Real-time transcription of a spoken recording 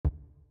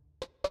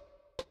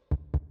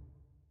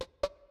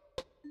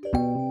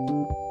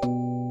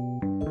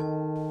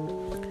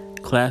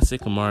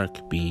Classic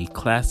Mark B,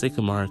 Classic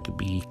Mark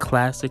B,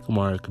 Classic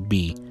Mark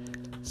B.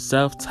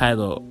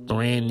 Self-titled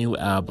brand new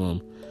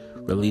album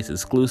released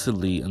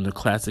exclusively under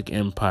Classic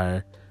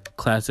Empire,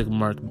 Classic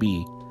Mark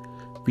B,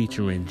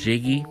 featuring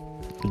Jiggy,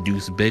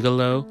 Deuce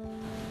Bigelow,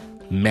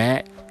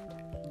 Matt,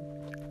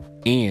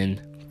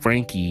 and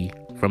Frankie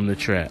from The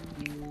Trap.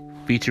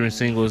 Featuring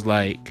singles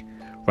like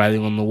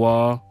Writing on the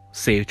Wall,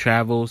 Safe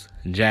Travels,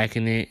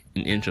 Jacking It,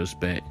 and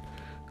Introspect.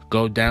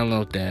 Go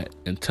download that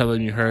and tell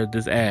them you heard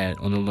this ad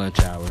on the lunch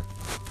hour.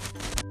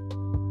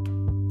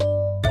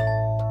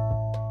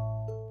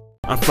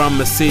 I'm from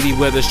a city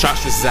where the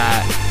sharks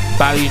reside.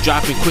 Bodies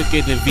dropping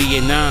quicker than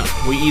Vietnam.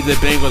 We either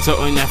Bengals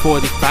or in that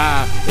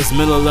 45. It's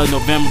middle of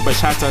November, but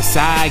shots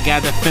outside.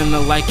 Got a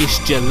feeling like it's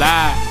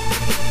July.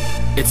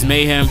 It's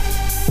mayhem.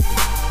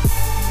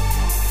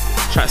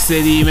 Shot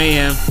City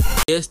mayhem.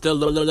 It's the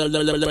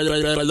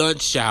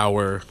lunch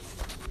hour.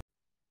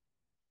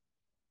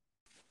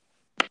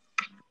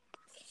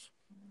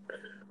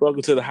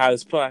 Welcome to the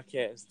hottest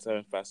podcast,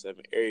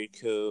 757 area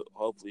code.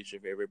 Hopefully it's your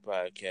favorite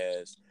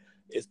podcast.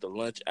 It's the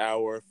lunch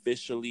hour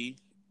officially,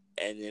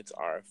 and it's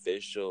our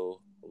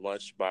official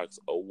LunchBox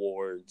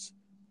Awards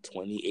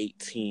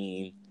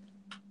 2018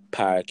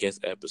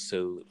 podcast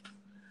episode.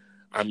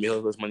 I'm your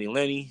host, Money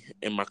Lenny,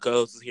 and my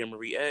co-host is here,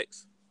 Marie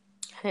X.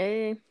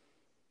 Hey.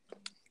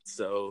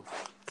 So,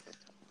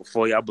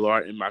 before y'all blow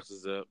our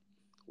inboxes up,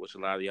 which a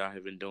lot of y'all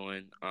have been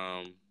doing,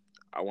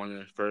 I want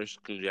to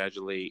first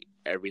congratulate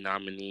every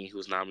nominee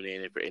who's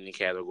nominated for any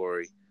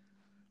category.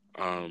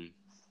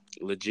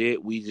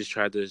 Legit, we just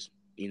tried to,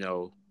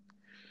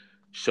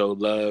 show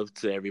love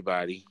to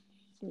everybody.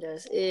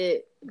 That's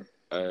it.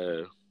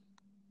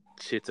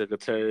 Shit took a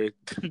turn.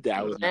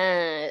 That was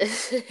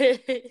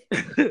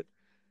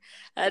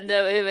I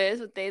know it was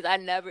some things I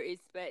never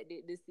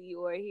expected to see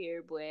or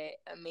hear, but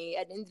I mean,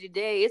 at the end of the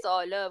day, it's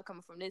all love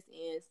coming from this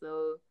end.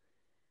 So,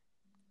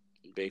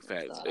 big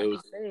facts.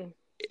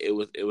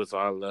 It was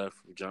all love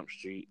from Jump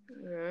Street.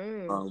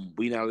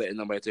 We not letting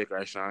nobody take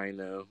our shine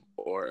though,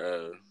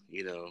 or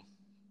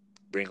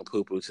bring a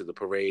poo poo to the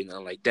parade,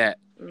 nothing like that.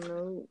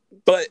 No.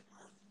 But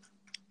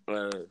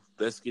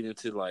let's get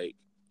into like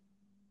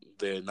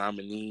the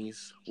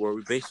nominees. What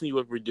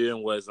we're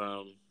doing was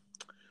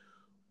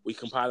we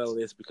compiled a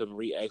list because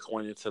Marie X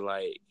wanted to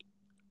like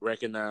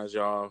recognize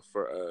y'all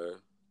for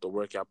the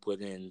work y'all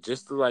put in,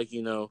 just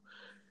to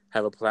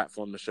have a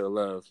platform to show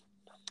love.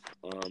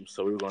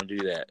 So we were gonna do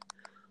that.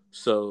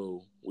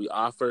 So we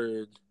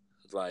offered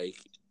like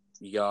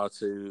y'all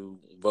to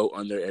vote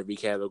under every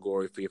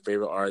category for your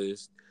favorite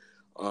artist.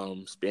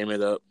 Spam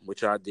it up,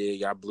 which y'all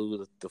did. Y'all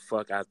blew the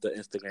fuck out the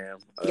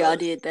Instagram. Y'all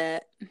did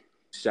that.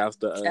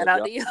 Shout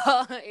out to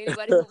y'all.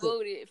 Anybody who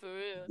voted, for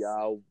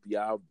real.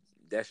 Y'all,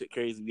 that shit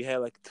crazy. We had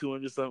like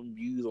 200 something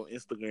views on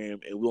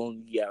Instagram, and we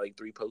only got like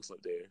 3 posts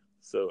up there.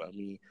 So I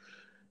mean,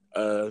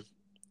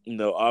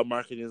 all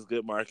marketing is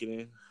good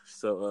marketing.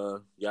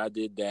 So y'all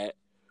did that.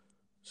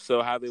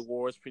 So how the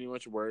awards pretty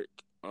much work.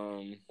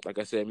 Like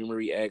I said, me and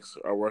Marie X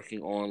are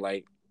working on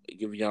like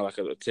giving y'all like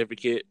a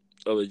certificate,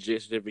 a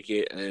legit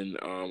certificate, and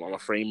I'm gonna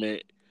frame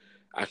it.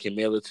 I can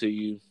mail it to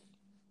you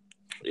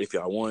if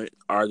y'all want.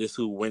 Artists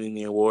who winning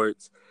the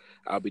awards,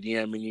 I'll be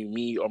DMing you,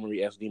 me or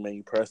Marie X DMing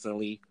you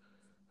personally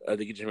to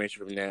get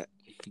information from that.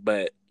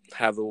 But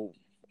how the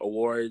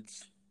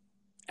awards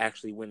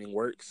actually winning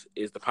works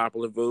is the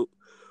popular vote,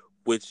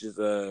 which is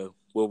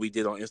what we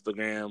did on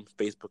Instagram,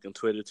 Facebook, and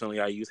Twitter, telling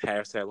y'all use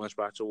hashtag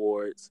LunchBox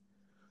Awards,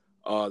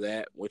 all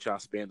that, which y'all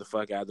spam the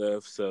fuck out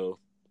of. So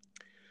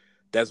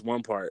that's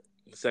one part.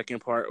 The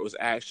second part was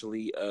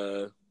actually,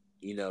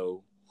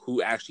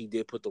 who actually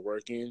did put the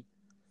work in,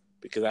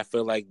 because I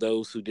feel like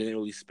those who didn't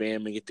really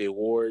spam and get the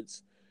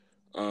awards,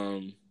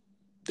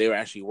 they were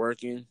actually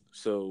working.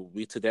 So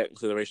we took that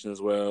consideration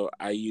as well.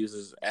 I use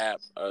this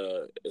app.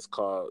 It's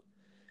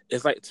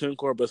like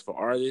TuneCore, but it's for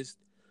artists.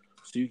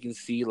 So you can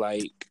see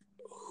like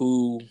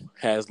who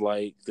has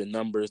like the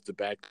numbers to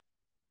back.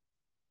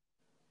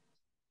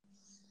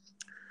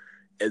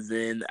 And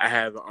then I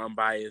have an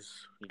unbiased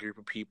group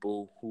of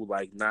people who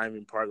like not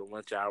even part of the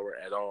lunch hour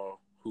at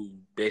all, who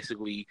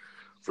basically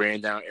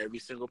ran down every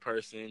single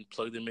person,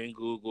 plugged them in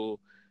Google,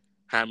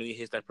 how many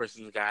hits that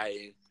person's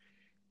gotten,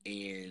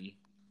 and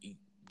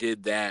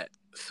did that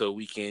so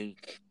we can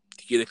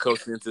get a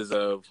consensus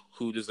of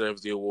who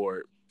deserves the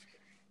award.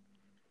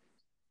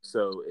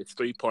 So it's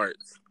 3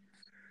 parts.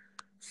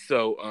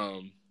 So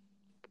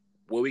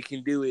what we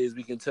can do is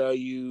we can tell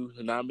you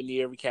the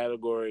nominee every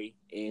category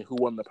and who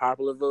won the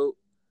popular vote,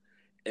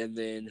 and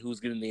then who's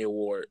getting the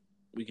award.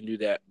 We can do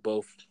that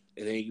both,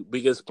 and then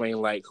we can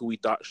explain like who we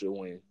thought should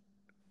win,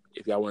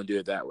 if y'all want to do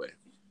it that way.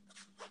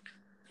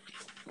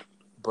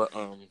 But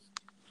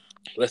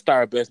let's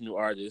start with Best New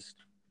Artist.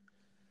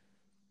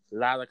 A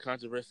lot of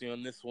controversy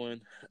on this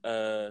one.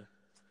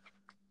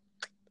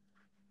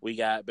 We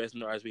got Best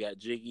New Artist. We got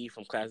Jiggy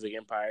from Classic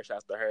Empire.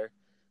 Shouts to her.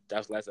 That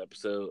was the last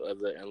episode of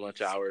the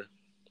Lunch Hour.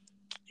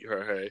 You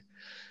heard her.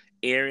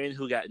 Erin,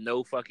 who got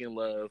no fucking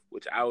love,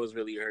 which I was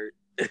really hurt.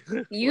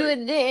 You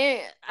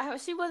didn't.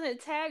 She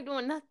wasn't tagged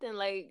on nothing.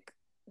 Like,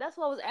 That's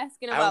what I was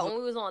asking I about don't when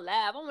we was on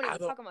live. I wasn't I even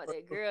don't talking about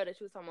that girl that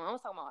you was talking about. I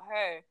was talking about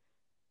her.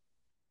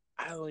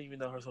 I don't even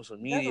know her social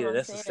That's what media. I'm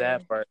That's the sad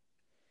saying. part.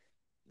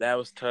 That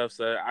was tough,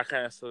 so I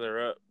kind of stood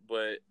her up,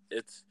 but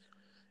it's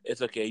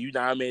okay. You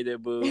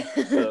nominated, boo.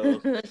 So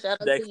Shout out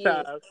to next you.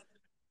 time,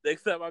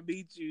 next time I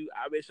meet you,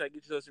 I'll make sure I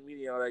get your social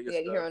media and all that We good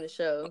gotta get her stuff. on the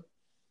show.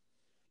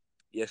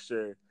 Yes,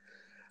 sir.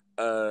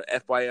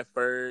 FYF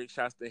Ferg,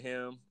 shouts to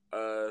him.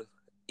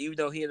 Even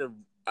though he had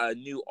a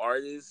new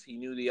artist, he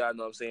knew the y'all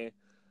know what I'm saying.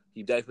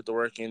 He definitely put the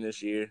work in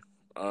this year.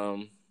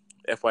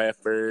 FYF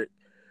Ferg.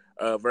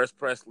 Verse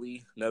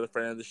Presley, another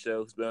friend of the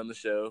show, who's been on the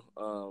show.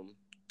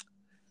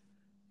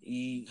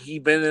 He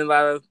been in a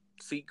lot of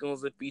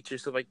sequels and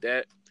features, stuff like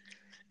that.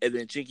 And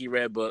then Chinky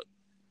Redbook,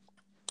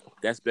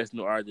 that's best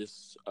new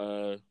artist.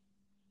 The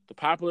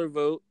popular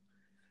vote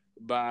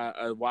by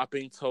a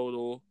whopping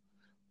total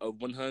of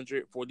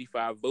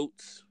 145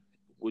 votes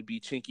would be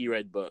Chinky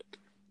Redbook.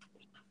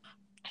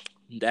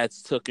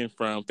 That's taken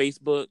from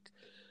Facebook,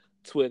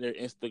 Twitter,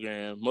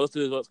 Instagram. Most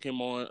of the votes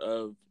came on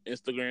of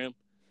Instagram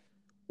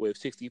with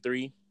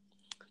 63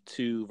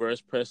 to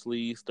Verse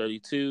Presley's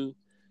 32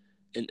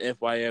 and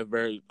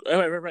FYF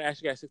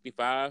actually got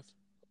 65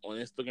 on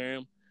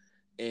Instagram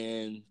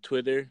and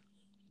Twitter,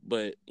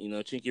 but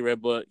Chinky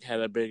Redbook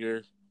had a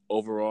bigger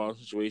overall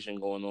situation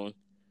going on.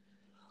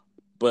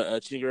 But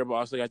Chinky Redbook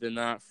also got the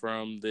nod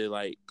from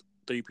the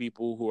three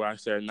people who I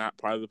said are not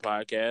part of the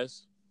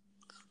podcast.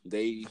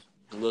 They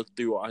looked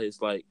through all his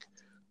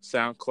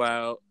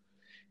SoundCloud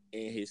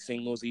and his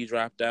singles he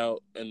dropped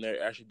out, and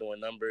they're actually doing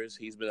numbers.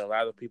 He's been in a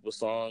lot of people's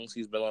songs.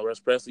 He's been on Russ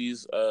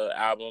Presley's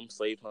album,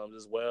 Slave Hums,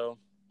 as well.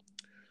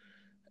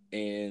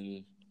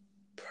 And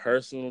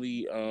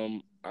personally, I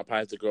probably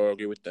have to go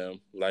agree with them.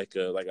 Like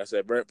I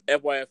said,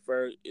 FYF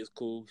Ferg is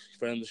cool. He's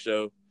friend of the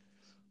show.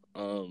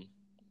 Um,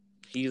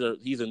 he's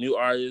a new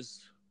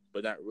artist,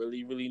 but not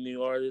really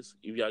new artist.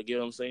 If y'all get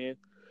what I'm saying.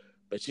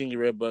 But Chingy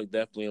Redbuck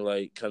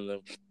definitely kind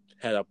of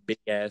had a big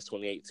ass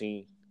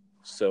 2018.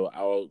 So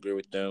I'll agree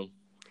with them.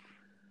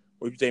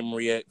 What do you think,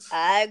 Marie X?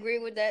 I agree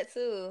with that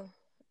too.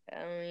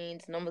 I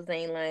mean, the numbers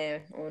ain't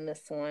lying on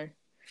this one.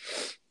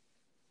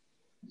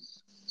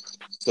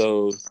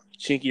 So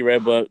Chinky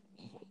Redbuck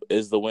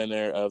is the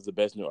winner of the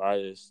Best New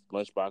Artist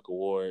LunchBox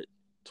Award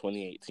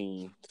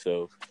 2018.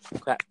 So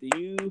clap to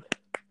you.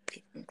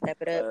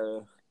 Clap it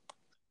up.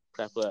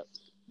 Clap up.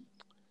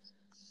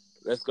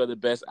 Let's go to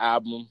Best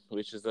Album,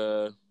 which is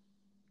that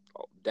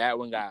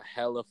one got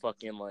hella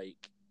fucking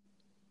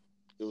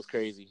it was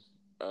crazy.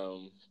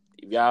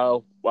 If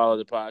y'all follow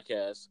the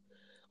podcast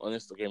on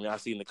Instagram, y'all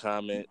seen the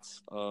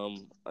comments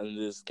under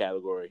this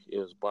category. It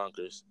was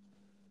bonkers.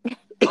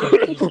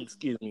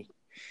 Excuse me.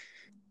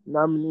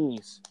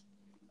 Nominees.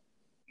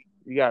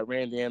 You got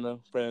Randana,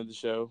 friend of the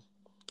show.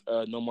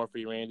 No More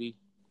Free Randy.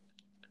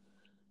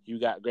 You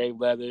got Grave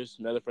Leathers,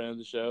 another friend of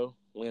the show.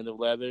 Land of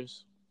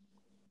Leathers.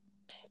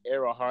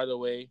 Errol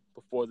Hardaway,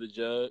 Before the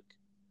Jug.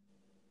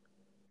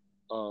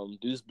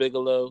 Deuce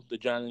Bigelow, The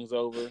Journey's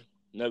Over,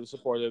 another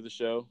supporter of the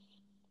show.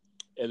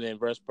 And then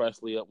Verse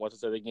Presley, once I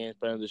said again,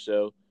 friend of the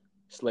show,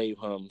 Slave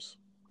Hums.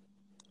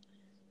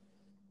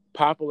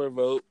 Popular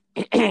vote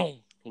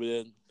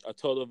with a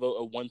total vote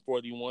of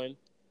 141,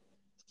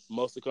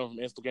 mostly come from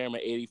Instagram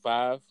at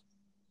 85,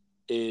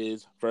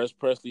 is Verse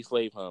Presley,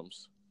 Slave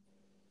Hums.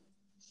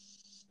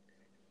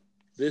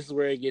 This is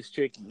where it gets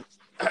tricky.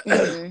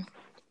 Mm-hmm.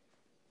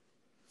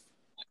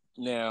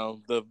 Now,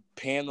 the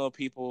panel of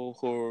people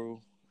who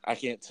I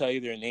can't tell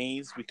you their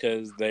names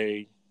because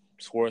they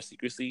swore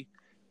secrecy,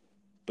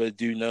 but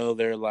do know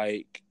they're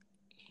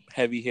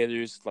heavy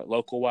hitters,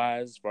 local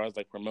wise, as far as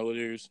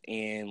promoters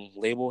and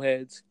label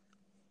heads.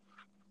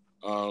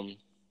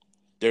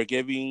 They're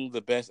giving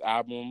the best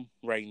album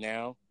right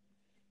now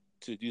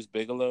to Deuce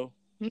Bigelow,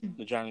 Mm-hmm.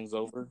 The Journey's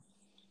Over.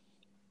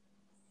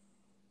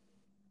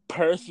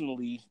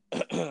 Personally,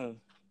 I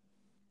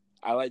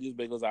like Deuce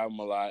Bigelow's album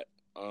a lot.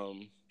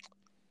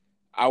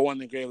 I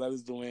wanted Grave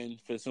Leathers to win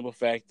for the simple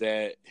fact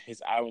that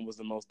his album was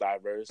the most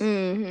diverse.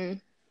 Mm-hmm.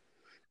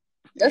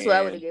 That's what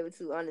I would have given it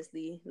to,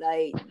 honestly.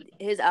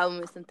 His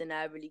album is something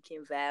I really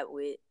can vibe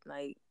with.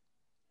 I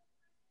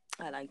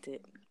liked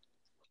it.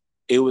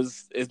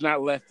 It's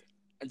not left.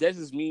 That's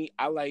just me.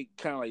 I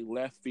kind of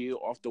left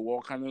field, off the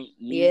wall kind of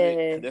music.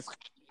 Yeah. That's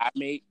I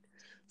make.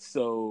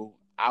 So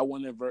I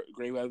wanted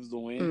Grave Leathers to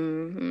win,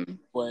 Mm-hmm.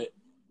 but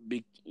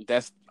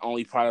that's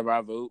only part of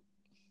our vote.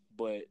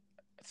 But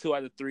 2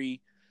 out of 3,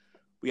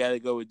 we got to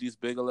go with Deuce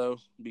Bigelow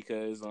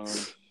because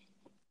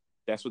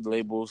that's what the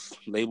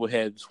label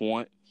heads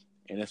want,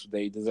 and that's what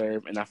they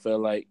deserve. And I feel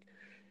like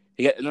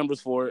he got the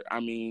numbers for it. I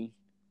mean,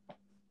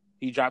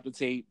 he dropped the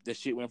tape. The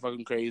shit went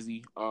fucking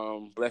crazy.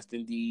 Blessed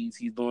Indeeds.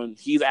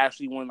 He's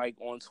actually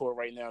on tour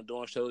right now,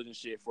 doing shows and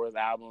shit for his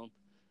album.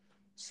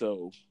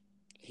 So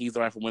he's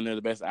the rightful winner of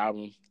the best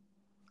album.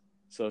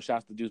 So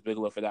shouts to Deuce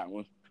Bigelow for that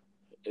one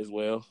as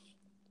well.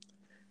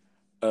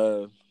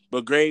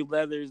 But Grave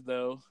Leathers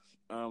though,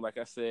 like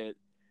I said,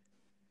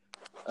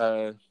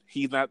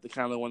 he's not the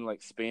kind of one to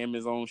spam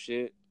his own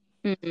shit.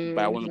 But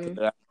I want to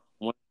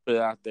Mm-hmm. put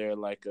it out there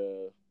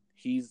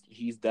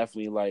he's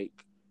definitely like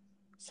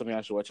something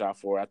I should watch out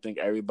for. I think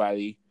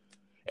everybody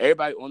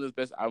on this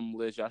best album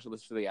list, y'all should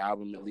listen to the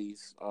album at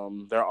least.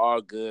 They're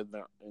all good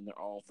in their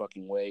own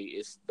fucking way.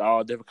 It's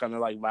all different kind of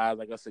like vibes.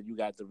 Like I said, you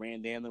got the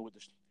Randana with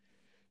the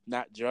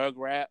not drug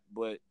rap,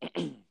 but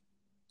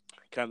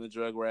kind of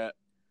drug rap.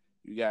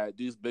 You got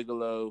Deuce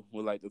Bigelow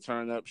with like the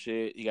turn up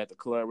shit. He got the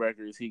club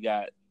records. He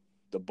got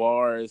the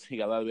bars. He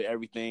got a lot of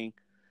everything.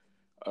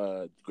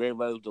 Grave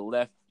Letters with the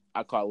left,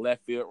 I call it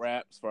left field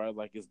rap as far as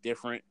like it's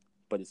different,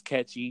 but it's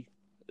catchy.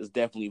 It's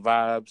definitely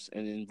vibes.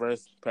 And then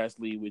Verse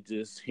Presley with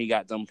just, he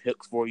got them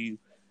hooks for you.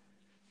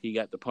 He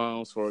got the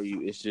poems for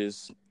you. It's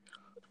just a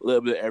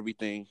little bit of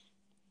everything.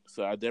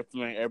 So I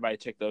definitely think everybody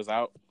check those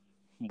out.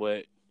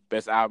 But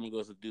best album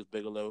goes to Deuce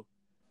Bigelow,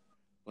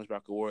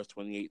 LunchBox Awards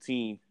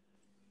 2018.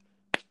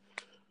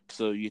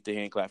 So you get the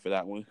hand clap for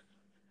that one.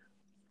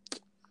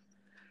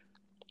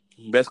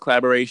 Best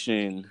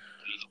collaboration,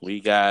 we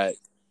got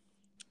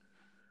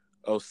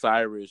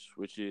Osiris,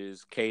 which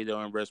is Kato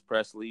and Verse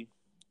Presley.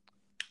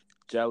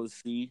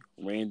 Jealousy,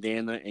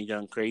 Randana and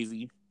Young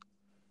Crazy.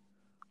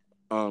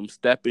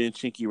 Step In,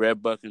 Chinky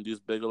Redbuck and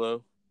Deuce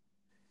Bigelow.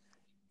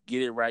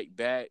 Get It Right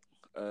Back,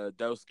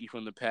 Dosky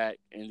from the Pack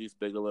and Deuce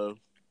Bigelow.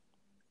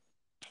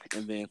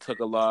 And then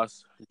Took a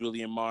Loss,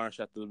 Julian Marsh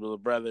after the Little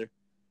Brother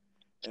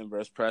and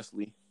Verse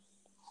Presley.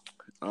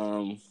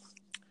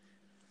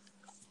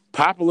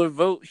 Popular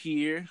vote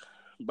here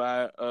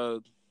by a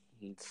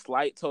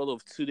slight total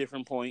of 2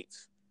 different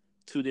points,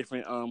 2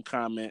 different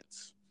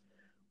comments.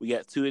 We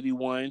got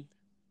 281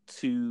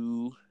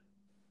 to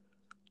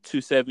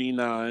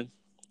 279.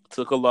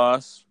 Took a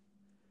Loss.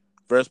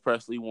 Verse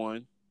Presley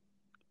won.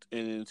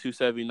 And then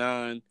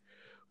 279,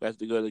 we have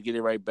to go to Get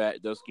It Right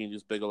Back, Dusky and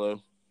Just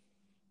Bigelow.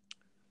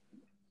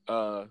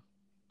 Our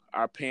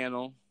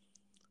panel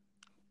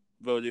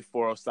voted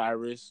for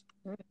Osiris.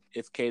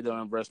 It's Kato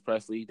and Verse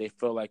Presley. They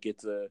feel like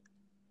it's a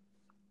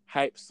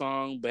hype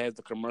song, but has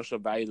the commercial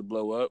value to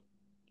blow up.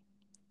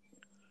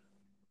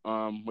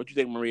 What do you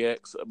think, Marie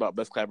X, about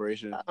best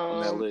collaboration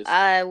on that list?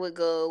 I would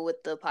go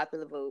with the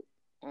popular vote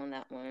on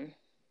that one.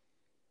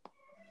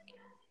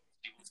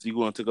 So you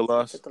going to Took a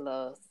Loss? Took a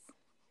Loss.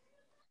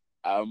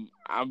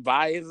 I'm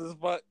biased as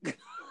fuck.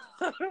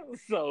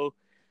 So,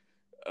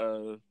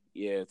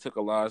 yeah, Took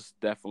a Loss,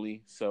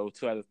 definitely. So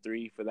 2 out of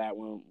 3 for that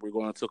one. We're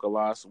going to Took a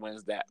Loss.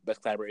 Wins that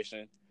best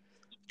collaboration.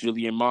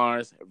 Julian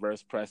Mars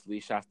versus Presley.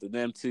 Shout to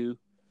them too.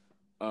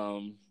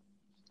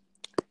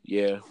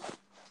 Yeah.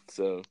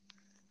 So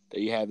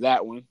there you have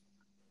that one.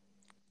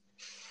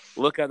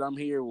 Look at I'm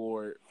Here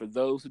award. For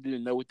those who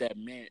didn't know what that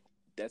meant,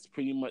 that's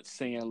pretty much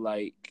saying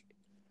like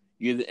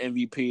you're the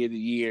MVP of the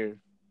year.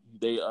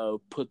 They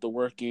put the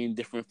work in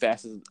different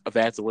facets of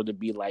that, whether it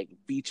be like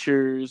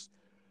features,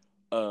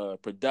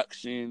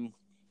 production,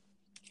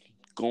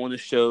 going to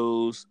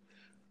shows,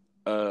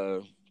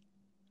 they're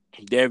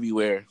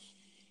everywhere.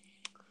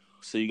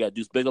 So you got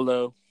Deuce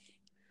Bigelow,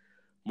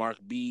 Mark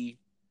B,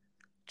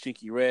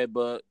 Chinky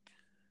Redbuck,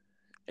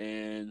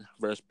 and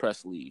Verse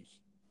Presley.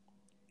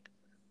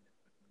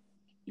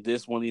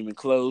 This wasn't even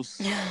close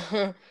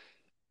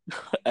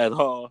at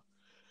all.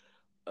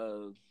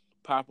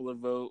 Popular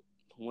vote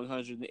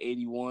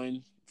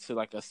 181 to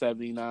like a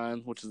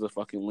 79, which is a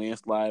fucking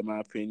landslide in my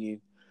opinion.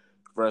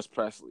 Verse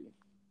Presley.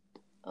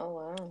 Oh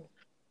wow.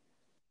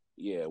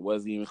 Yeah, it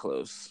wasn't even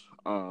close.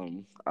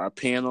 Our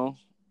panel,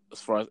 as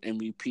far as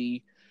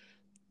MVP,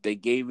 they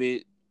gave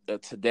it a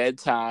dead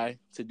tie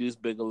to Deuce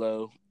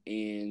Bigelow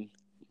and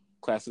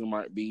Classic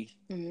Mark B.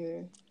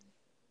 Mm-hmm.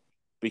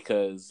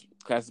 Because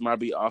Classic Mark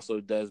B also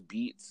does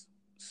beats,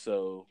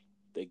 so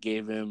they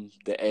gave him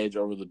the edge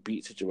over the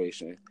beat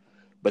situation.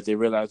 But they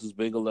realized Deuce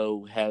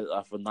Bigelow had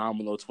a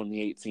phenomenal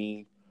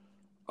 2018.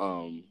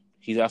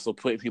 He's also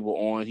putting people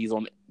on. He's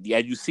on,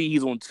 as you see,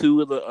 he's on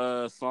 2 of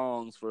the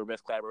songs for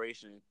best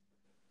collaboration.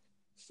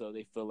 So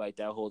they feel like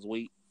that holds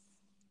weight.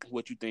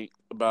 What you think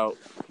about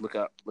Look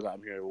Out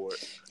I'm Here award?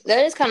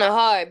 That is kind of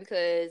hard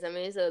because I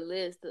mean it's a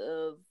list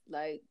of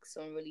like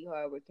some really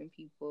hardworking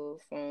people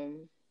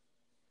from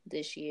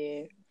this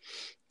year,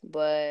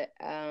 but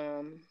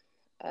I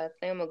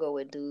think I'm gonna go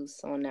with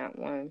Deuce on that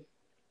one,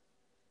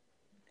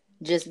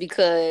 just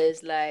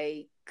because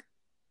like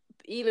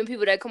even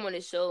people that come on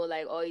the show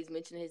like always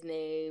mention his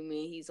name and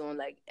he's on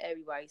like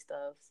everybody's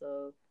stuff,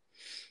 so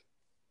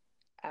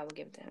I would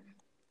give it to him.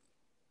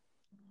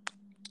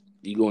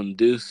 You going to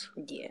Deuce?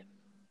 Yeah.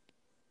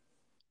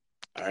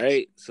 All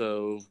right,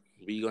 so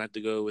we gonna have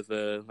to go with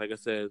like I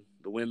said,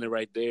 the winner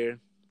right there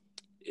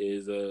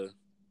is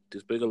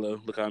Deuce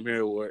Bigelow. Look How I'm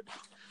Here award.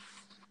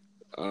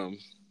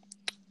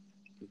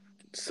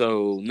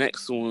 So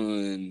next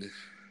one,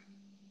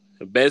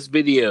 best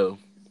video.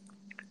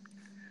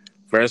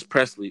 Verse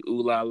Presley,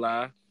 Ooh La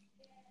La.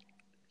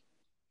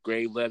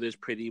 Grave Letters,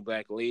 Pretty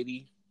Black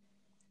Lady.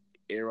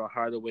 Era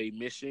Hardaway,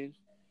 Mission.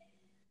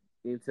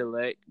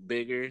 Intellect,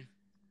 Bigger.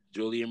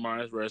 Julian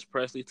Mars versus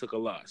Presley, Took a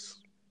Loss.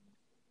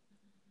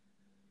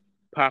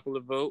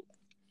 Popular vote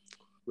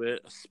with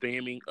a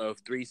spamming of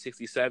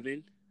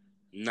 367.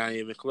 Not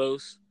even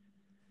close.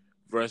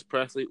 Versus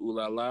Presley, Ooh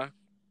La La.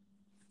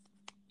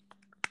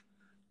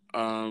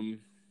 Um,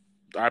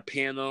 our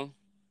panel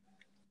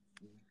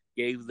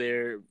gave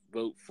their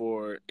vote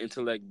for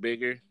Intellect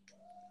Bigger.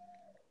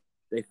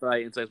 They feel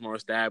like Intellect's more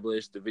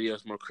established, the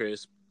video's more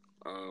crisp.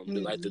 They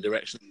like the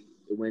direction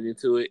they went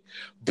into it,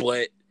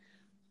 but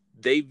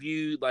they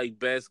viewed like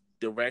best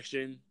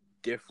direction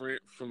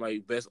different from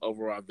like best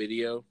overall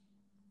video.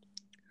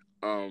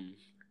 Um,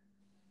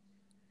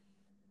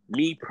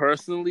 Me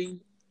personally,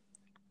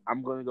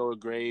 I'm gonna go with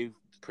Grave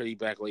Pretty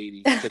Black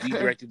Lady because he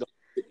directed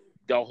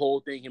the whole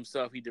thing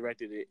himself. He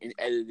directed it and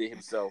edited it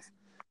himself.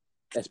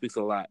 That speaks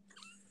a lot.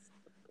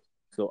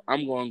 So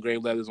I'm going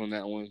Grave Letters on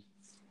that one.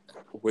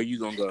 Where you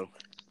gonna go?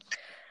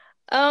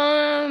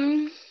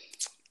 Um.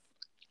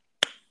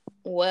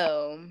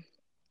 Well,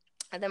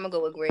 I think I'm gonna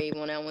go with Grave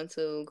on that one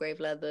too. Grave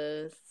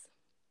Leathers.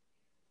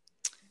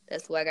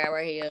 That's who I got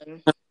right here.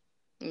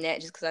 Not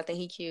just because I think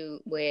he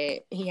cute,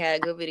 but he had a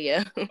good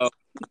video. Oh,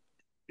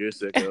 you're a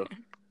sicko.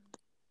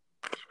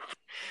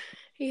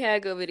 He had a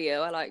good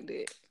video. I liked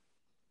it.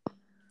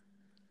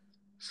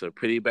 So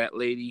Pretty Black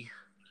Lady,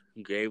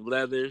 Grave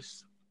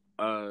Leathers.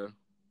 There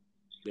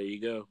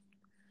you go.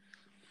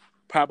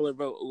 Popular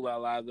vote, Ooh La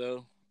La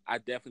though. I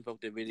definitely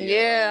fucked the video.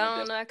 Yeah, I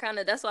don't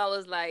know. That's why I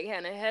was like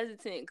kind of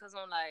hesitant because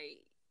I'm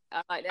like,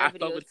 I like I that fuck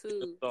video with it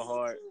too. so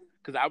hard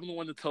because I'm the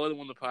one that told him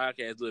on the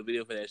podcast do a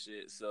video for that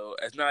shit. So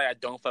it's not like I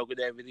don't fuck with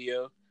that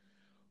video,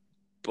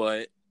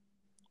 but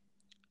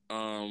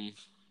um,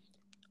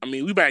 I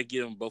mean we better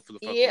give them both for the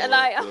fucking Yeah, award.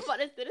 like I'm about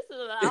to say, this is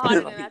a lot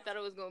harder than I thought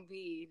it was gonna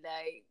be.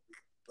 Like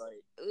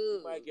we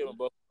Ooh. might give him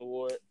both the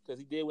award because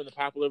he did win the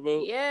popular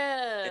vote.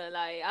 Yeah,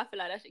 like I feel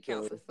like that should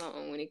count for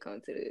something when it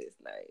comes to this.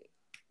 Like,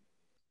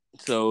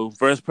 so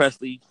Verse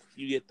Presley,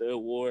 you get the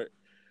award,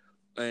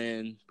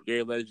 and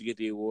Gary Letters, you get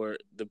the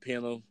award. The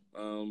panel,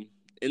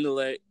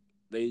 Intellect,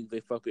 they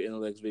fuck with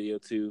Intellect's video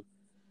too,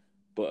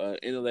 but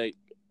Intellect,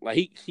 like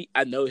he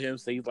I know him,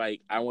 so he's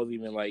like I wasn't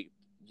even like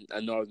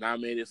I know I was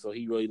nominated, so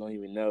he really don't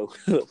even know.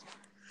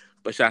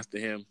 But shouts to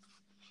him.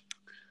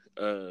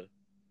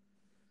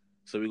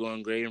 So we're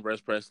going Gray and Verse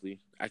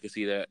Presley. I can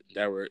see that.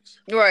 That works.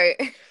 right.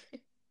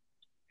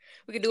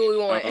 We can do what we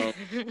want.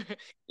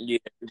 Yeah,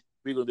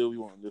 we're gonna do what we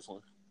want on this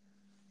one.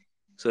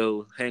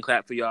 So hand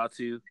clap for y'all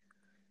too.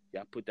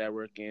 Y'all put that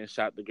work in.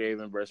 Shout to Grave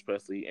and Verse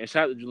Presley. And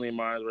shout to Julian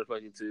Mars, Verse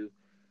Presley too.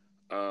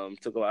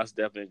 Took a lot. It's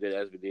definitely a good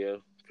ass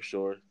video. For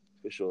sure.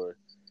 For sure.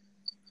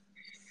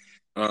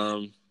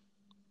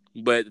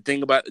 But the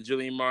thing about the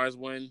Julian Mars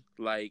one,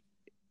 like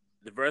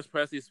the Verse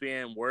Presley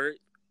span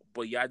worked,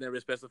 but y'all never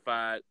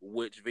specified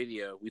which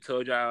video. We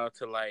told y'all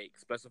to like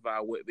specify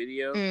what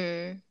video.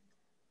 And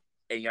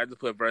y'all just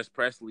put Verse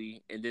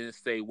Presley and then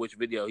say which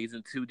video. He's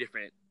in two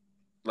different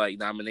like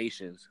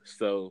nominations.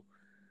 So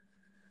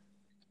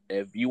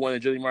if you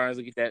wanted Julie Mars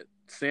to get that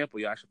sample,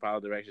 y'all should follow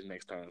directions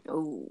next time.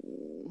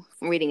 Oh,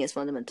 reading is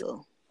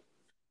fundamental.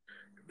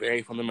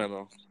 Very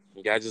fundamental.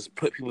 You gotta just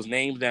put people's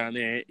names down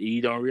there.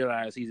 You don't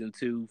realize he's in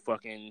two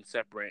fucking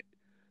separate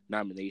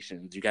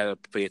nominations. You gotta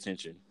pay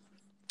attention.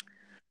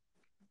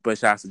 But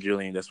shouts to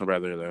Julian, that's my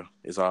brother though.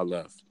 It's all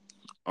love.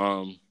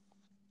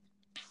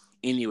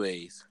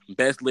 Anyways,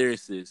 best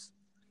lyricist.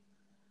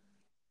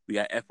 We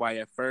got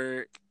FYF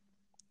Ferg,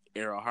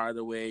 Errol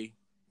Hardaway,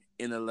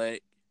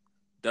 Intellect,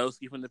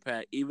 Dosky from the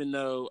Pack. Even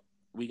though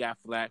we got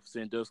flack for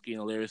saying Dosky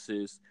and the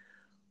lyricist,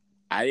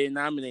 I didn't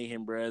nominate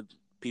him, bruh.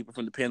 People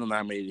from the panel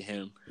nominated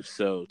him,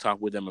 so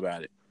talk with them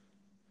about it.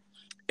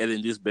 And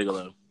then Deuce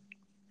Bigelow.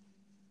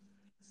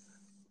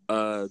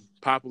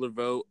 Popular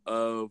vote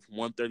of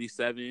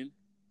 137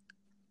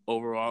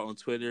 overall on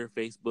Twitter,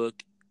 Facebook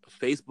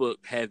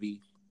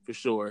heavy for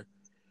sure.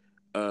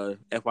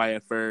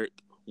 FYF Ferg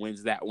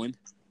wins that one.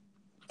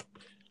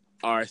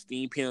 Our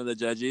esteemed panel of the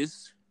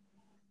judges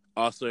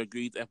also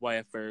agrees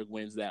FYF Ferg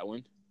wins that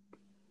one.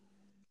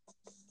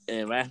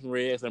 And Laughing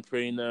Reds, I'm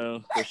pretty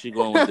know where she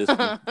going with this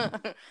one.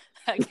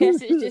 I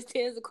guess it just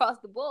tends across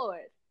the board.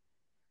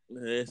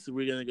 So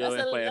we're gonna go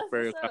FYF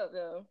Ferg.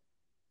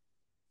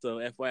 So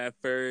FYF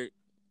Ferg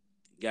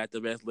got the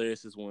best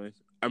lyricist one.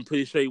 I'm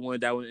pretty sure he won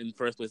that one in the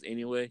first place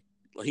anyway.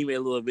 Like, he made a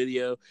little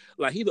video.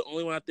 Like he the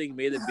only one I think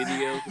made a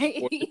video.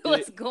 He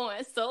was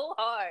going so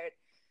hard.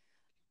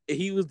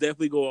 He was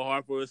definitely going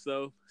hard for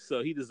himself,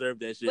 so he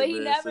deserved that shit. But he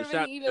bro. never so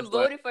really even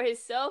voted for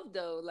himself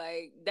though.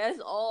 Like that's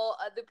all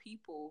other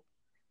people.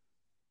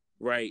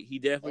 Right, he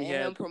definitely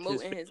had him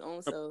promoting his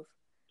own self.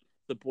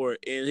 Support,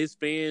 and his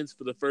fans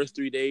for the first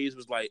 3 days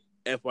was like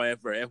FYF,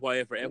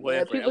 FYF.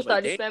 Yeah, people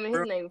started spamming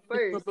his name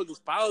first.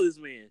 Motherfuckers follow this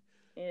man.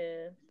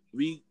 Yeah,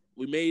 we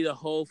made a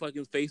whole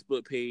fucking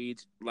Facebook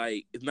page.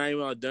 Like it's not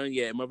even all done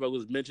yet.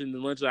 Motherfuckers mentioning the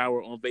lunch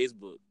hour on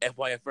Facebook.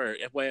 FYF,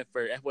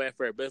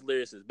 best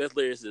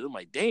lyricist. I'm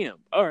like, damn.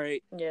 All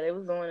right. Yeah, they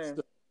was going in.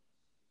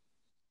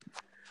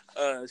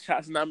 So,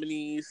 shots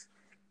nominees.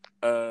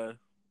 Yeah,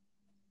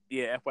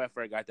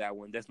 FYF got that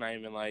one. That's not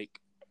even like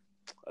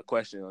a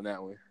question on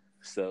that one.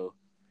 So,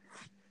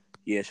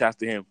 yeah, shouts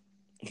to him.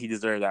 He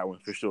deserved that one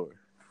for sure.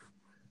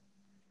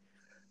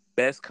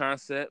 Best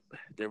concept,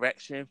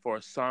 direction for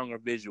a song or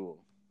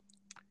visual.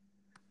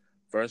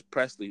 Verse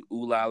Presley,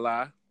 Ooh La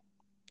La.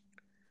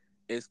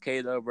 It's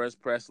Kato versus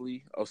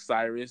Presley,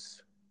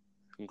 Osiris,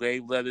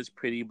 Grave Letters,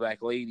 Pretty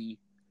Black Lady,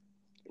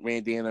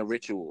 Bandana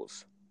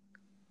Rituals.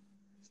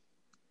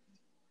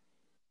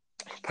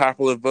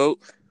 Popular vote,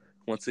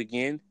 once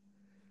again,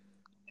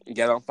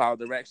 y'all don't follow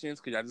directions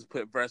because y'all just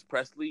put versus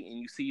Presley and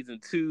you season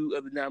 2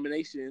 of the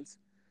nominations.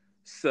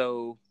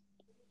 So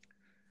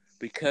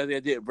because they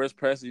did versus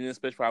Presley and didn't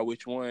specify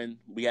which one,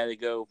 we got to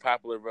go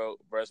popular vote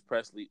versus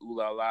Presley, Ooh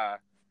La La,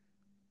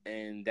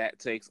 and that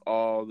takes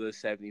all the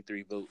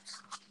 73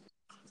 votes.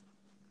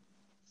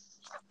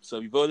 So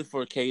if you voted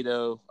for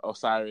Kato,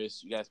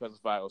 Osiris, you got to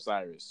specify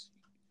Osiris.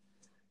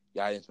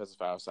 Y'all didn't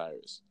specify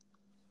Osiris.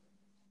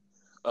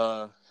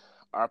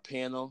 Our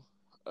panel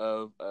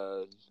of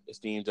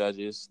esteemed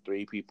judges,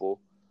 3 people,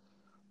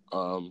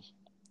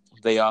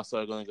 they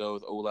also are going to go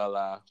with Ooh La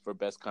La for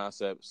best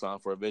concept song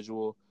for a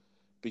visual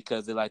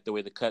because they like the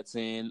way the cuts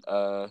in,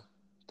 the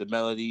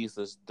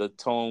melodies, the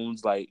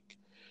tones. Like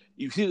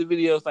you see the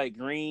videos like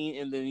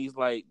green, and then he's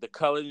like the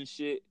color and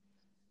shit.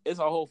 It's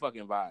a whole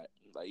fucking vibe.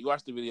 Like you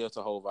watch the video, it's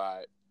a whole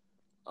vibe.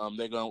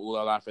 They're going Ooh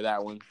La La for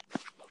that one.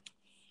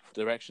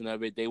 Direction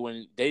of it, they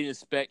didn't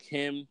expect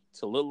him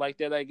to look like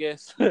that. I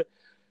guess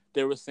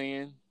they were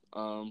saying.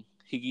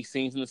 He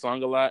sings in the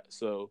song a lot,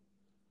 so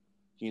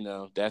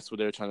that's what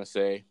they're trying to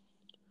say.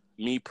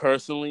 Me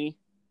personally,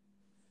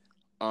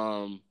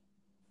 if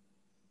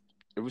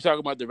we're talking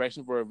about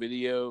direction for a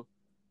video,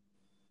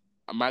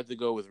 I might have to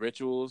go with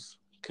Rituals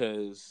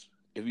because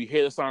if you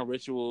hear the song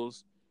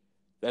Rituals,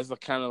 that's the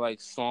kind of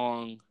like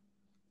song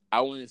I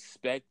wouldn't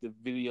expect the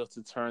video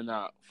to turn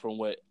out from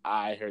what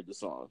I heard the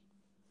song.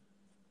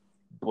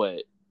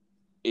 But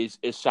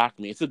it shocked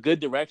me. It's a good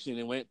direction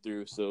it went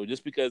through. So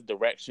just because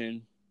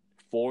direction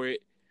for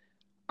it,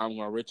 I'm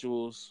going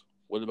Rituals.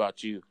 What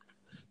about you?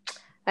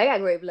 I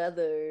got Grave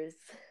Leathers.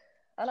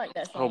 I like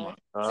that Oh song.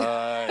 my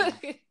god.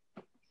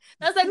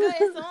 That's a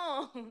good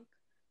song.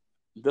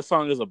 The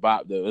song is a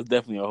bop though. It's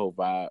definitely a whole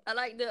vibe. I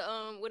like the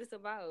what it's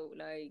about.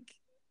 Like,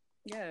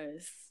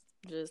 yes.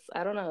 Just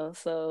I don't know.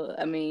 So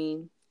I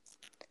mean,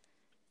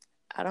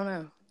 I don't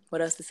know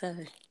what else to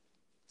say.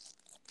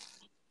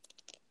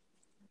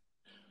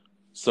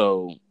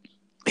 So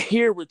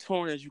here we're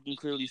torn, as you can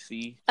clearly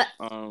see.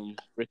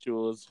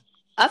 Rituals.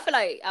 I feel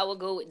like I would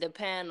go with the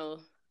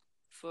panel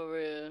for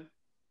real.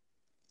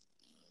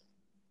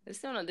 They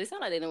sound like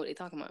they know what they're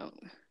talking about.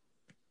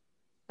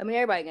 I mean,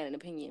 everybody got an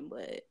opinion,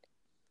 but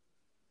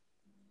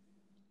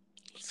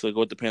So go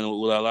with the panel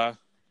with Ooh La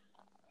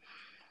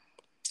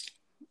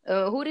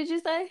La. who did you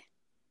say?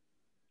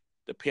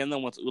 The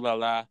panel wants Ooh La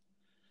La.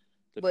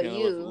 The But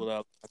panel was you. Ooh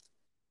La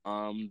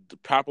La. The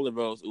popular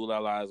votes Ooh La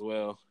La as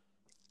well.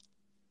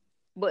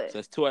 But So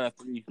that's 2 out of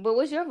 3. But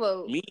what's your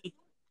vote? Me,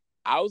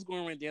 I was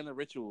going Bandana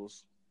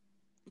Rituals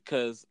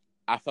because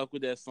I fuck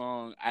with that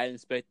song. I didn't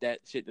expect that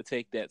shit to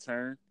take that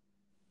turn.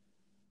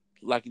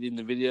 Like it did in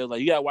the video.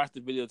 Like you gotta watch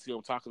the video to see what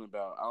I'm talking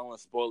about. I don't want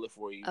to spoil it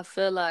for you. I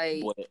feel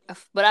like,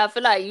 but I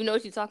feel like you know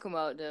what you're talking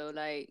about though.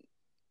 Like,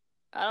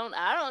 I don't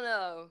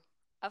know.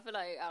 I feel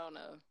like I don't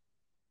know.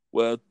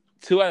 Well,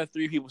 2 out of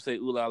 3 people say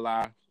Ooh La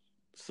La,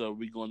 so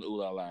we going to Ooh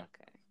La La.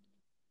 Okay.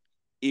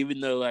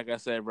 Even though, like I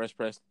said,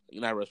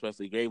 not Russ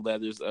Presley, Grave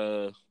Leather's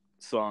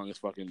song is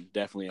fucking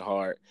definitely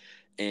hard.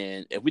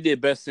 And if we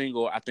did best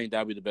single, I think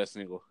that'd be the best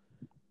single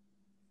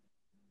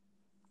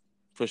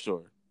for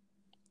sure.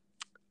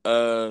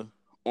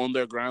 On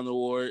their ground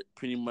award,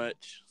 pretty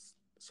much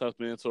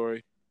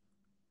self-explanatory.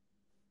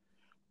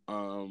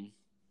 You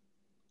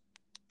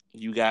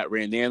got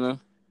Randana,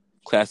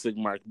 classic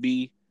Mark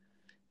B.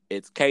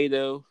 It's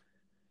Kato,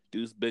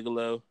 Deuce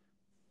Bigelow.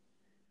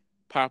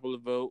 Popular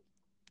vote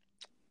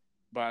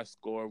by a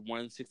score of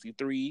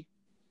 163,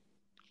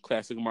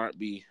 classic Mark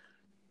B.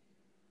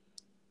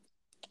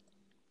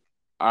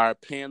 Our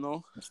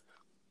panel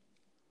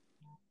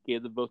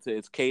gave the vote to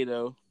It's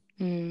Kato.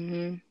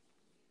 Mm-hmm.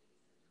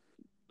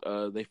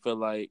 They feel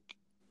like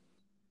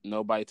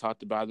nobody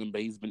talked about him,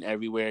 but he's been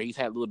everywhere. He's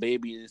had Lil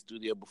Baby in the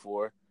studio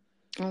before.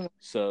 Oh.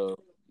 So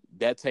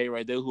that tell you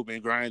right there who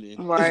been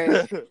grinding.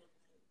 Right.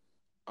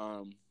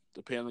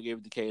 The panel gave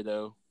it to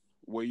Kato.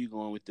 Where you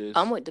going with this?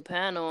 I'm with the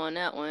panel on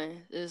that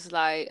one. It's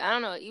like, I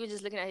don't know, even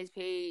just looking at his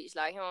page,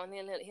 like he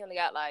only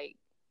got like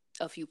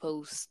a few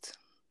posts,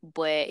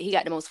 but he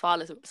got the most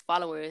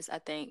followers, I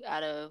think,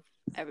 out of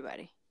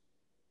everybody.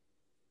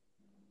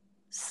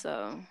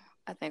 So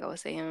I think I would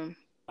say him.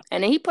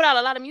 And then he put out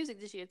a lot of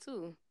music this year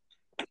too.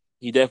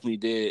 He definitely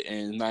did,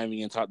 and not even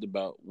getting talked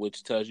about,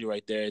 which tells you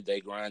right there they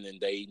grind and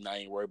they not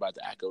even worried about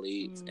the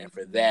accolades. Mm-hmm. And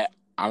for that,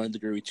 I'm going to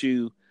agree with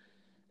you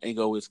and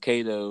go with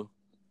Kato.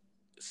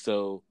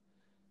 So,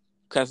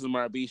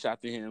 Customer B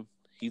shot to him.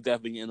 He's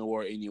definitely getting an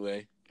award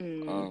anyway.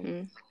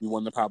 Mm-hmm. He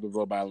won the popular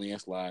vote by a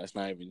landslide. It's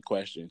not even a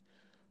question.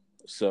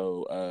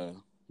 So,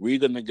 we're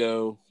going to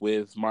go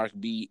with Mark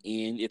B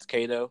and It's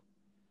Kato.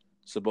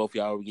 So, both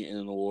y'all are getting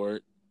an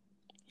award.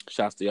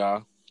 Shouts to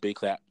y'all. Big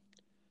clap.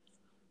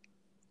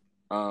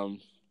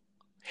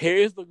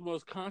 Here's the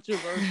most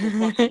controversial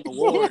fucking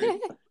award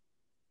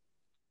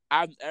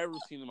I've ever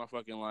seen in my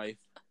fucking life.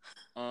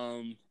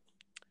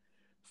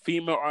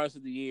 Female Artist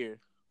of the Year.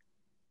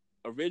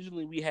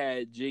 originally we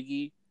had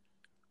Jiggy,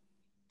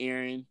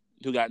 Aaron,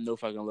 who got no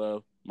fucking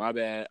love. My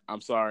bad.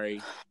 I'm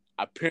sorry.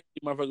 Apparently,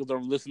 motherfuckers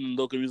don't listen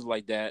to local music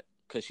like that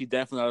because she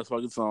definitely knows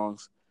fucking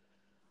songs.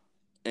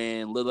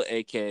 And Little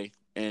AK,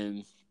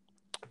 and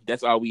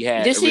that's all we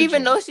had Did she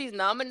even know originally. she's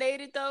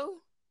nominated though?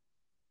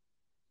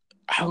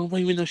 I don't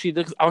even know she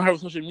does. I don't have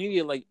social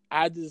media. Like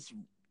I just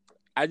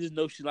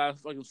know she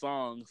likes fucking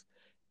songs,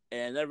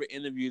 and I never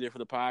interviewed her for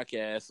the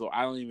podcast, so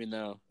I don't even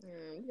know.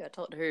 You gotta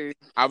talk to her.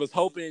 I was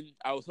hoping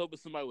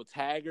somebody would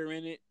tag her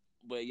in it,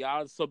 but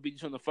y'all so busy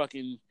trying to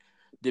fucking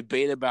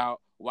debate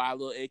about why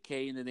Lil AK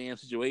in the damn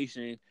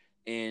situation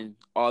and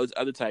all this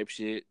other type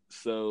shit.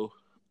 So,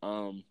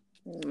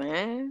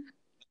 Man.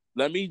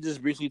 let me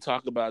just briefly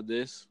talk about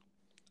this.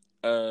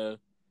 Uh,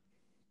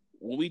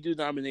 when we do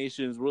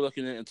nominations, we're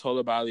looking at a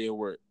total body of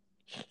work.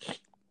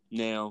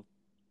 Now,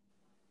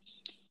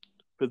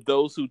 for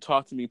those who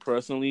talk to me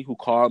personally, who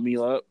called me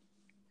up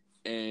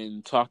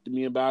and talked to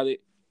me about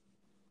it,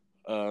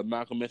 I'm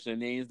not gonna mention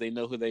their names. They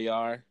know who they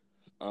are.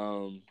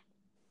 Um,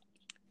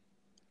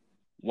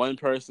 One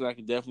person I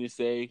can definitely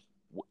say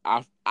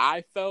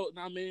I felt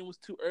nominating was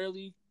too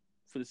early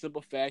for the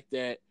simple fact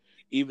that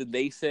even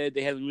they said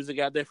they had the music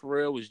out there for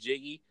real was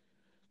Jiggy.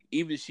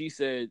 Even she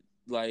said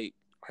like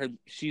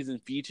she's in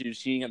features,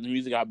 she ain't got the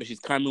music out, but she's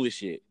coming with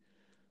shit.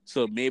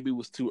 So maybe it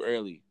was too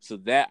early. So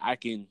that I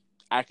can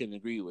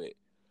agree with.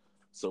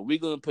 So we're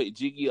gonna put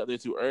Jiggy up there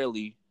too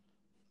early.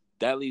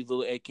 That leaves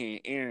Little AK and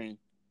Aaron.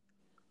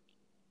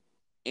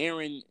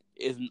 Aaron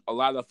is a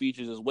lot of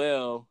features as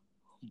well,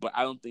 but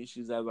I don't think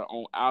she's has her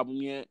own album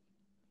yet.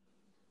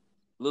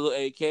 Little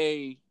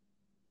AK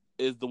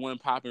is the one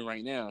popping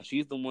right now.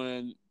 She's the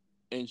one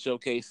in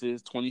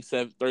showcases,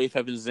 27,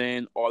 37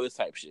 Zen, all this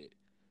type shit.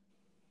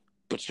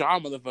 But y'all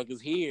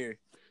motherfuckers here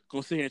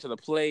gonna sit here and try to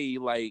play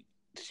like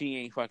she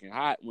ain't fucking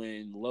hot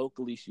when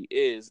locally she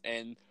is.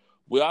 And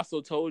we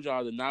also told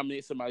y'all to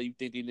nominate somebody you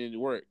think they didn't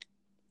work.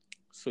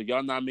 So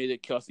y'all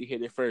nominated Kelsey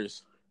Hit It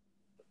first.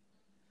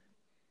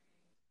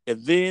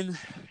 And then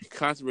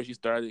controversy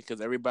started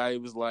because everybody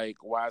was like,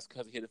 why is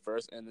Kelsey Hit It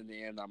first? And then they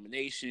had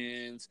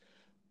nominations.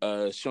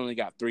 She only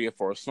got 3 or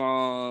 4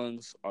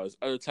 songs, all this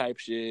other type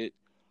shit.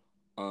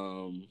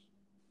 Um,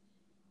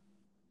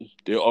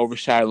 they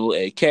overshadowed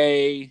Lil AK.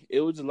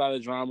 It was a lot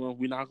of drama.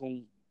 We're not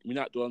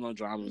doing no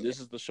drama. This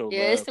is the show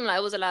Yeah, it Love. seemed like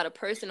it was a lot of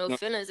personal No,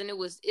 feelings, and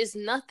it's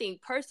nothing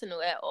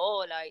personal at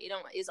all. Like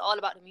it's all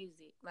about the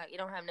music. Like it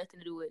don't have nothing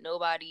to do with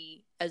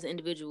nobody as an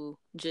individual,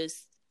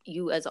 just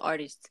you as an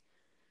artist.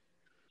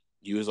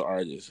 you as an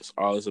artist. It's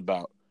all it's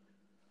about.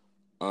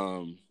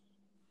 Um,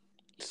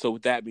 so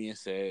with that being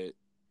said,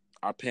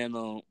 our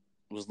panel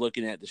was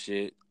looking at the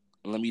shit.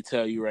 And let me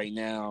tell you right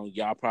now,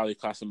 y'all probably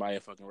cost somebody a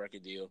fucking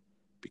record deal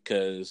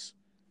because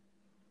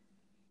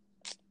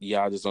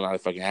y'all just don't know how to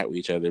fucking act with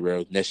each other,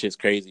 bro. That shit's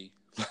crazy.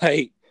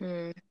 Like,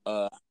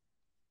 uh,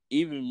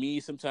 even me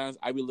sometimes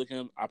I be looking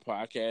at our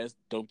podcast,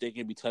 don't think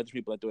it be touching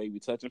people like the way we be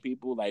touching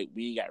people. Like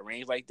we ain't got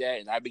range like that,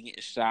 and I be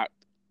getting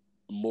shocked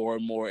more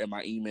and more in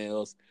my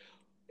emails,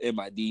 in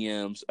my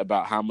DMs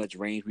about how much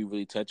range we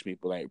really touch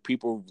people. Like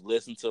people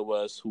listen to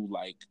us who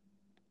like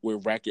we're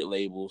record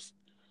labels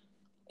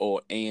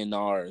or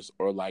A&Rs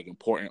or like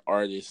important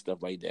artists,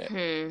 stuff like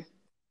that.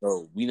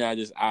 So we not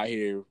just out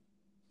here.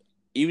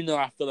 Even though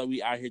I feel like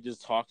we out here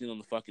just talking on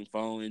the fucking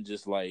phone and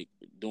just like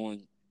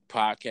doing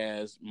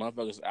podcasts,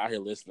 motherfuckers out here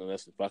listening to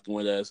us and fucking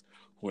with us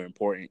who are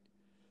important.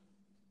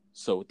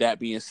 So with that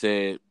being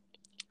said,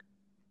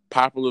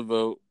 popular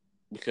vote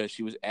because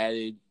she was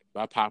added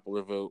by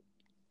popular vote.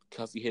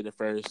 Kelsey Hit It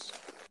first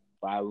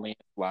by a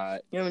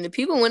landslide. I mean, the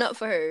people went up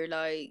for her.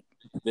 Like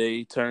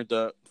They turned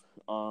up.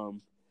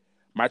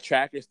 My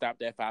tracker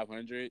stopped at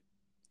 500.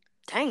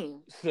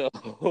 dang. So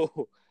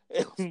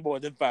it was more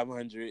than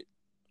 500.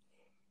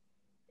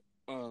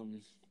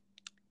 Um,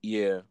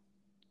 yeah.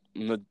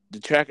 The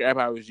tracker app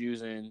I was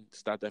using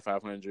stopped at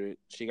 500.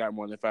 She got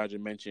more than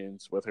 500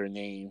 mentions with her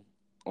name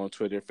on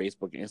Twitter,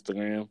 Facebook, and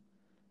Instagram.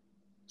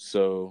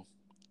 So,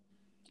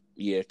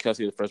 yeah,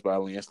 Kelsey the first by a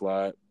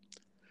landslide.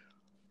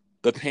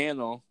 The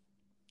panel,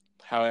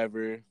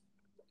 however,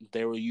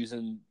 they were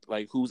using,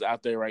 like, who's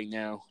out there right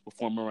now,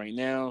 performing right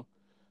now.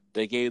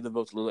 They gave the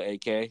vote to Lil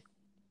AK.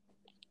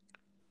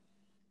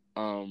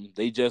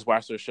 They just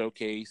watched their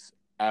showcase,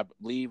 I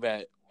believe,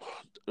 at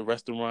the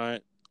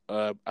restaurant.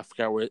 I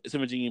forgot where. It's in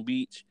Virginia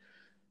Beach.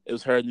 It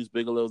was her and News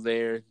Bigelow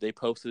there. They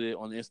posted it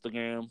on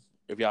Instagram.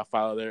 If y'all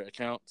follow their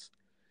accounts,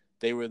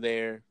 they were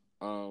there.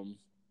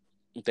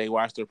 They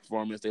watched her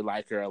performance. They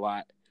like her a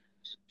lot.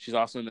 She's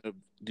also in the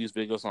News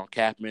Bigelow song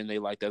Capman. They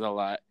like that a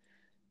lot,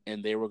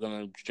 and they were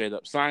gonna straight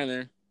up sign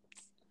her,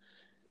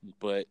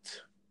 but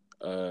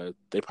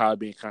they probably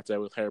be in contact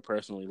with her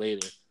personally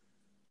later.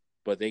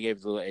 But they gave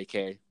it to Lil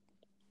AK.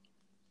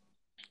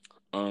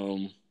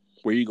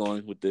 Where you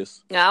going with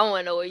this? I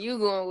want to know where you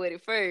going with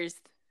it first.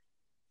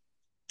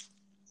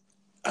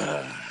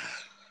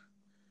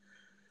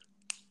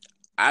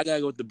 I gotta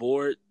go with the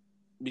board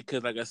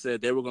because, like I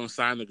said, they were gonna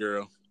sign the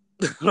girl.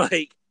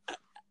 Like, I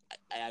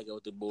gotta go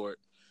with the board.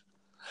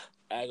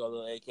 I gotta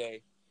go to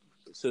AK.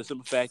 So the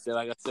simple fact that,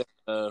 like I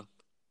said,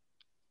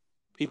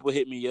 people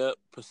hit me up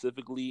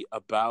specifically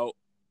about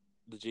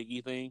the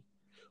Jiggy thing,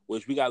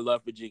 which we got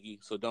love for Jiggy,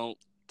 so don't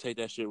take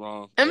that shit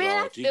wrong I at mean, I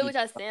all. feel Jiggy, what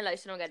y'all saying. Like,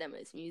 she don't got that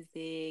much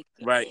music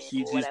right? and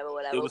She just whatever, it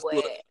whatever. was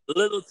still But a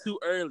little too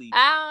early.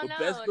 I don't But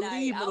best know. Like,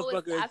 believe,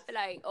 motherfucker. I feel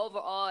like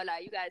overall,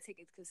 like, you gotta take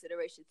into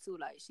consideration too.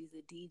 Like, she's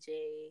a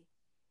DJ.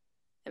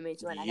 I mean,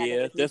 she might not got that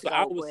Yeah, much that's music what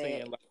I out, was but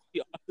saying. Like,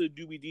 she also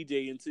do be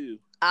DJing too.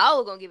 I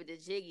was gonna give it to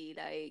Jiggy.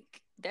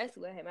 Like, that's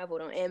what I had my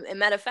vote on. And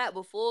matter of fact,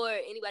 before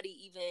anybody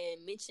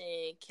even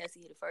mentioned Cassie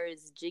hit the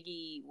first,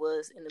 Jiggy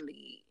was in the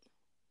lead.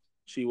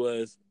 She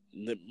was,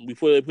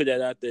 before they put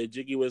that out there,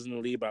 Jiggy was in the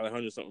lead by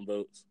 100 something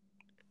votes.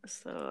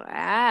 So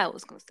I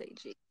was gonna say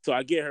Jiggy. So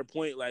I get her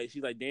point. Like,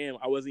 she's like, damn,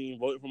 I wasn't even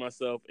voting for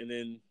myself, and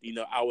then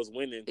I was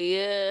winning.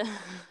 Yeah.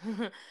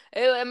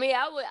 I mean,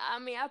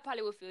 I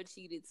probably would feel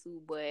cheated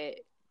too, but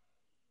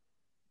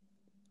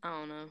I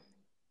don't know.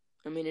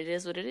 I mean, it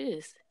is what it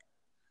is.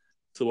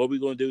 So what we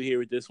gonna do here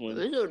with this one?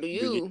 It's up to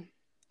you.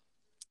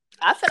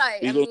 I feel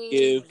like, we gonna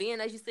give being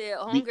as you said,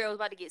 homegirl was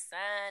about to get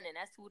signed, and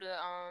that's who the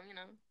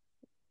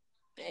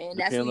and the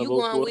that's who panel you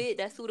vote going for. with.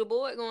 That's who the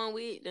board going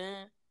with.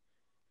 Then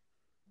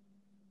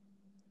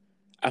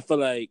I feel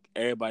like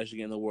everybody should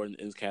get an award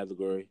in this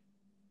category.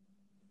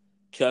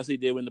 Kelsey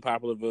did win the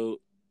popular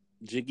vote.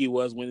 Jiggy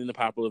was winning the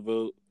popular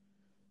vote.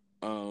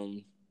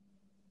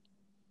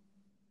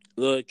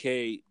 Lil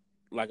K,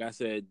 like I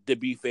said, to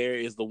be fair,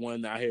 is the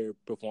one out here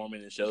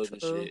performing in shows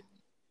and shit.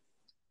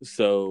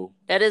 So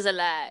that is a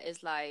lot.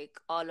 It's like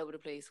all over the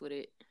place with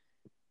it.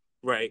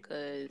 Right.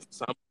 Cause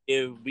so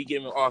we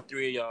giving all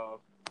three of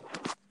y'all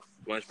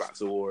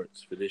LunchBox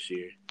awards for this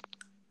year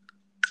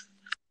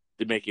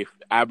to make it.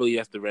 I believe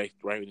that's the right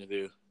thing to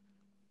do.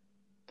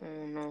 I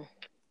don't know.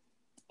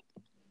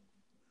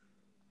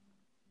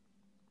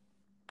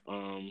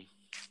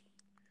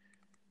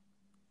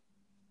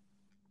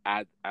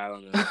 I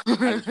don't know.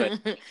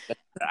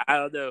 I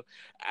don't know.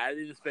 I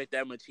didn't expect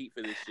that much heat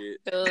for this shit.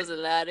 It was a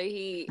lot of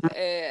heat.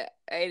 I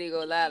ain't even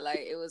gonna lie.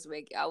 Like,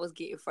 I was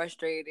getting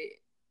frustrated.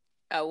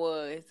 I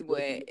was, but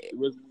it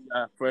was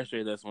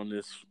frustrated us on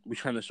this. We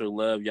trying to show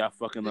love. Y'all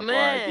fucking up our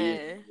ideas.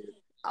 man,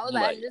 I was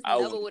like, I just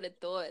never would would have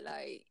thought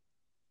like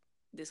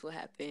this would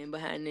happen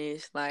behind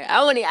this. Like,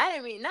 I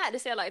didn't mean not to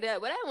say it like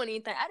that, but I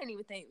didn't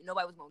even think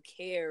nobody was gonna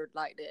care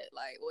like that,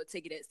 like, or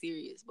take it that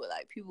serious. But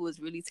like, people was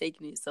really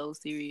taking it so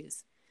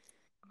serious,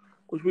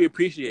 which we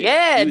appreciate.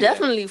 Yeah,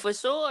 definitely, for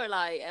sure.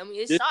 Like, I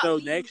mean, it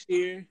shocked me. Next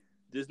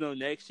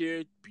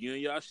year, be on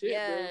y'all shit,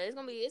 Yeah, bro. it's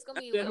gonna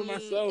be. I mean,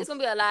 myself. It's gonna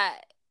be a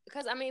lot.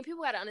 Because, I mean,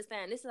 people got to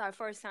understand, this is our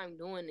first time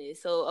doing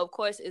this. So, of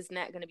course, it's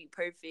not going to be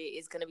perfect.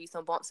 It's going to be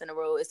some bumps in the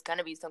road. It's going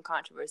to be some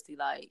controversy.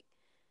 Like,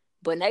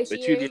 but next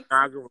year. You the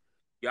inaugural.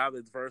 Y'all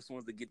the first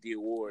ones to get the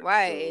award.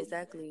 Right, so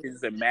exactly.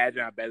 Just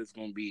imagine how bad it's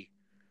going to be.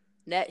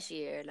 Next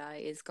year,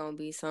 like, it's going to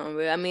be something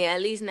real. I mean,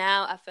 at least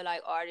now, I feel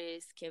like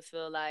artists can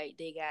feel like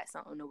they got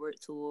something to work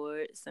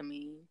towards. I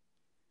mean,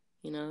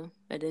 at the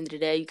end of the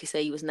day, you could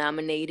say you was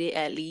nominated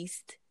at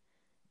least.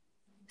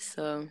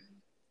 So.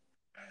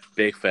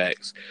 Big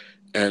facts.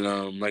 And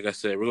like I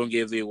said, we're gonna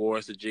give the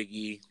awards to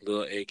Jiggy,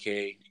 Lil AK,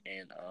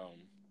 and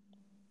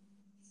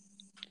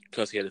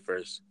Cuz he had it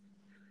first.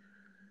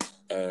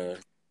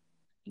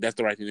 That's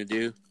the right thing to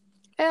do.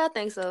 Yeah, I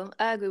think so.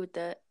 I agree with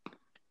that.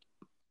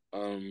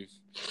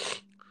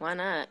 Why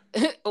not?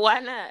 Why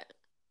not?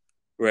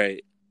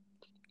 Right.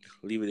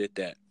 Leave it at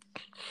that.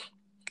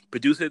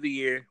 Producer of the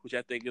year, which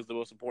I think is the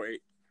most important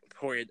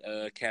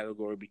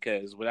category,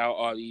 because without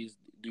all these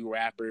new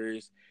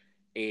rappers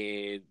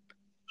and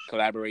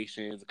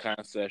collaborations and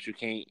concepts, you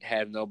can't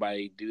have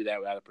nobody do that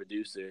without a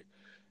producer.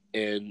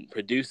 And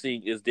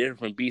producing is different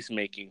from beat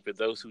making. For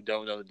those who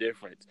don't know the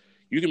difference,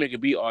 you can make a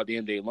beat all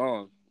damn day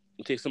long.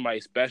 It takes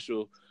somebody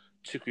special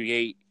to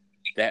create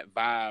that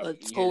vibe. A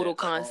total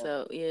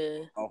concept,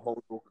 yeah.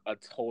 A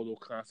total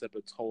concept,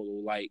 a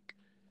total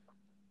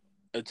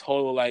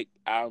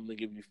album to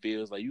give you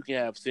feels. Like, you can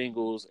have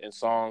singles and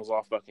songs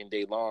all fucking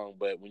day long,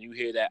 but when you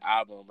hear that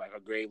album, like a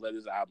Grave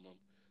Letters album,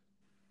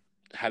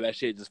 how that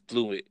shit just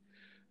fluid,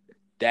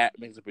 that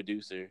makes a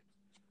producer.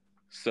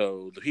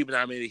 So the people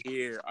nominated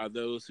here are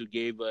those who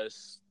gave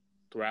us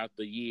throughout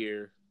the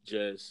year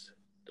just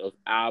those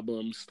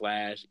albums /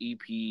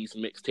 EPs,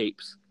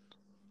 mixtapes,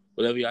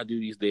 whatever y'all do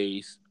these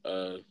days.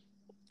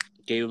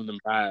 Gave them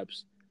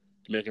vibes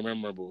to make it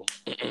memorable.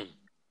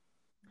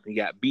 You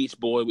got Beach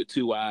Boy with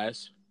 2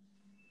 Eyes.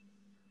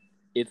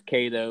 It's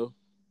Kato,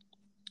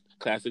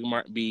 Classic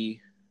Mark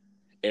B,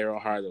 Errol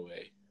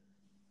Hardaway.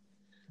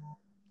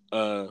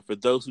 For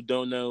those who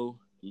don't know,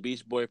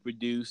 Beach Boy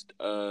produced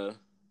a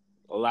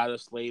lot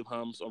of slave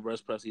hums on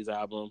Russ Presley's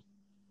album.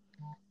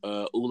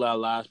 Ooh La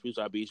La's produced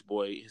by Beach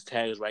Boy. His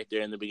tag is right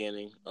there in the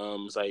beginning.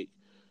 It's like,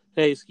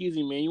 hey, excuse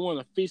me, man, you want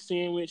a fish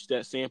sandwich?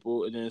 That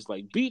sample, and then it's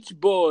like Beach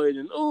Boy, and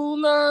then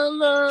Ooh La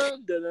La,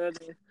 da da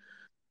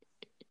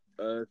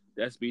da.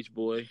 That's Beach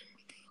Boy.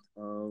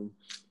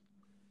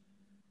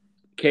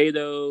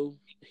 Kato,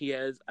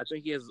 I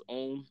think he has his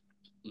own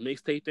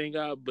mixtape thing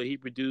out, but he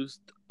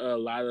produced a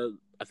lot of,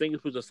 I think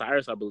it was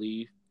Osiris, I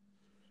believe.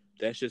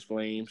 That's just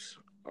flames.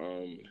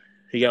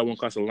 He got one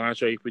called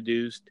Cilantro he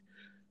produced.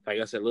 Like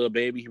I said, Lil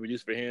Baby he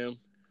produced for him.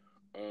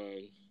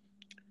 Um,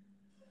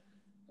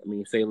 I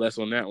mean, say less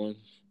on that one.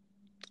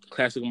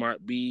 Classic Mark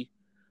B.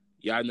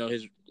 Y'all know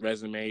his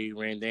resume.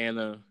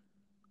 Randana,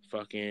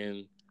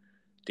 fucking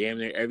damn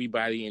near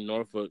everybody in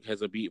Norfolk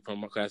has a beat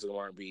from a Classic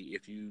Mark B.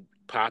 If you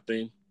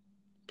popping,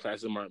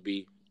 Classic Mark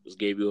B just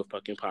gave you a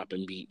fucking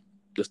popping beat.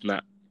 That's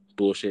not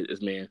bullshit.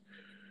 This man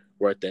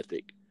worth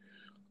ethic.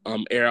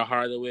 Era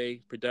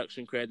Hardaway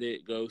production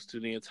credit goes to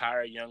the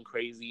entire Young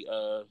Crazy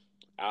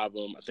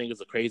album. I think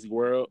it's A Crazy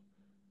World.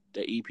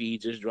 The EP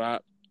just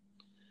dropped.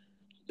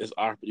 It's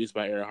all produced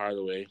by Era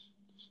Hardaway.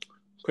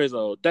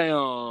 Crazy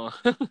damn.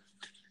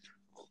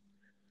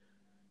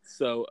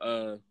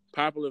 So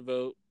popular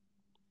vote,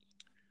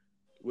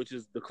 which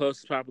is the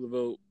closest popular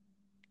vote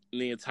in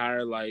the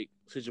entire like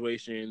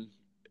situation,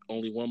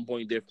 only 1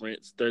 point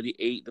difference,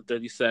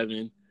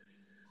 38-37.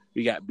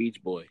 We got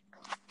Beach Boy.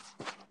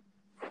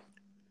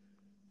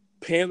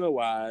 Panel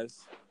wise,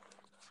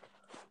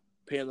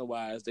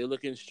 they're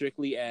looking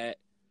strictly at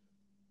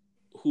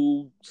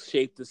who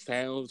shaped the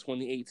sound of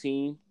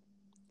 2018,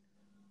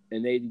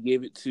 and they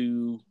give it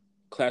to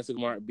Classic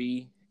Mark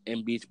B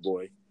and Beach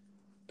Boy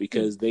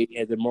because they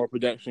had the more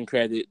production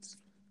credits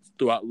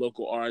throughout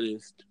local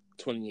artists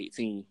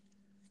 2018.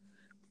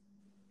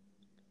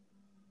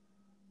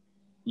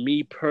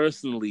 Me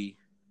personally,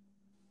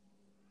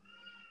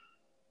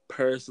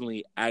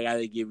 I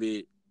gotta give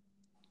it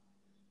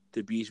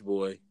to Beach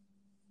Boy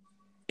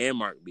and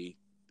Mark B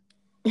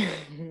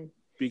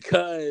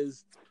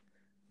because,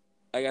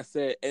 like I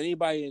said,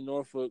 anybody in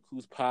Norfolk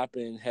who's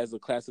popping has a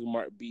Classic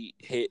Mark B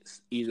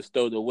hits either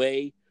stowed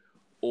away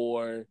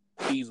or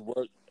he's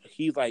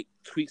like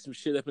tweaked some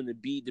shit up in the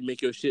beat to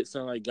make your shit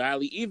sound like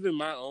godly. Even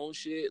my own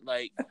shit,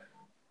 like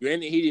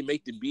granted he didn't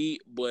make the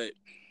beat, but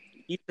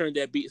he turned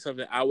that beat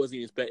something I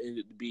wasn't expecting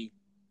it to be.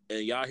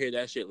 And y'all hear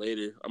that shit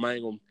later.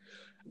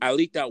 I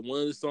leaked out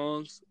one of the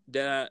songs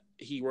that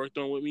he worked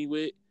on with me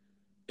with.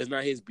 It's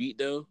not his beat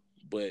though,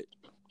 but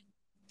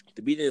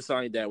the beat didn't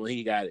sound like that when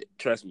he got it.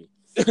 Trust me.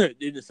 It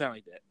didn't sound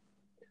like that.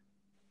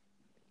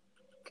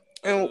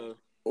 And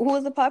who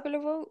was the popular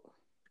vote?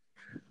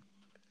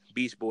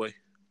 Beach Boy.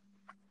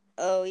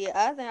 Oh yeah,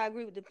 I think I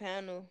agree with the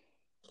panel.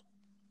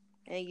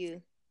 And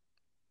you.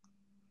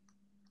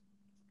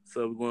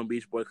 So we're going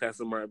Beach Boy,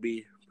 Classic Mark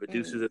B,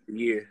 producers of the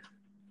year.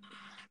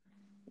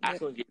 I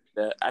can get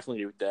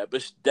that.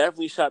 But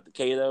definitely shout to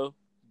Kato.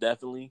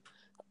 Definitely.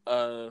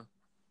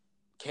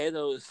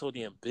 Kato is so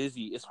damn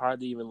busy. It's hard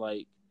to even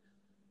like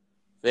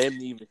for him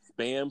to even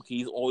spam.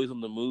 He's always on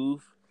the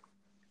move.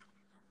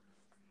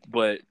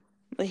 But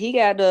he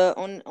got the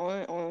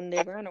on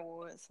the Grand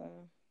Award,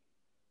 so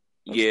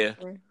yeah.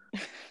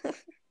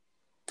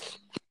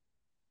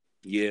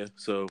 Yeah,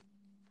 so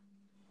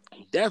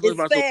definitely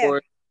my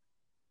support.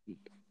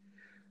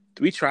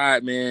 We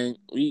tried, man.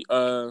 We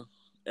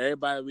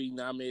everybody we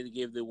nominated to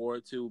give the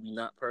award to will be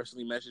not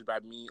personally messaged by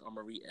me or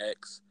Marie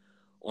X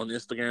on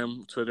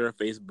Instagram, Twitter,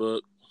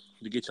 Facebook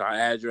to get y'all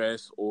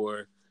address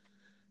or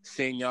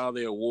send y'all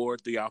the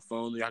award through y'all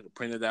phone. Y'all can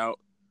print it out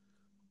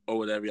or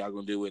whatever y'all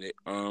gonna do with it.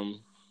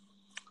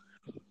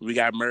 We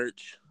got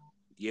merch.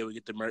 Yeah, we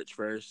get the merch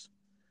first.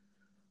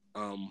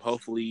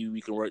 Hopefully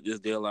we can work this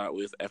deal out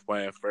with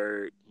FYF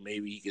Ferg.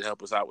 Maybe he can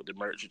help us out with the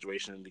merch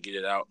situation to get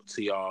it out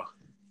to y'all.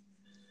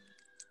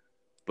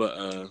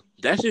 But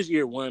that's just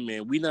year one,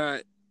 man. We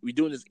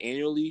doing this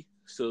annually,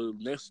 so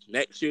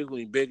next year's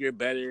gonna be bigger,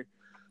 better.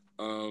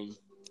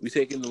 We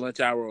taking the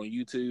lunch hour on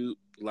YouTube.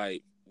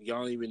 Like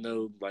y'all don't even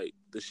know like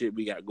the shit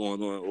we got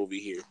going on over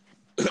here.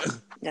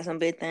 Got some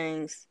big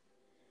things.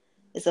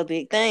 It's a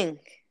big thing.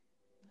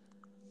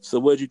 So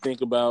what did you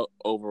think about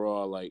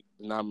overall, like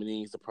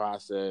nominees, the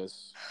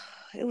process?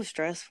 It was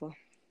stressful.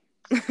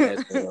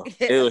 As hell.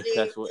 It was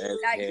stressful as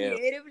like hell.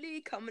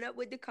 creatively coming up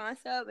with the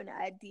concept and the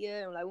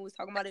idea, and like we was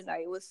talking about it,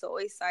 like it was so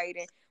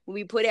exciting when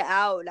we put it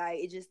out. Like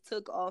it just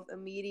took off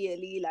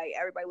immediately. Like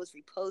everybody was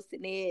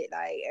reposting it.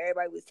 Like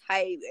everybody was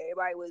hyped.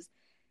 Everybody was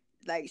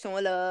like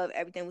showing love.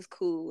 Everything was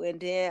cool. And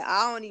then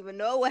I don't even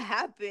know what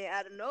happened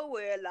out of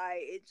nowhere.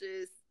 Like it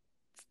just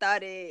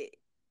started.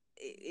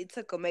 It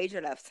took a major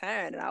left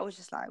turn, and I was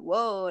just like,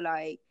 whoa.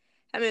 Like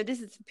I mean, if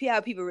this is how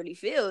people really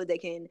feel, they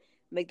can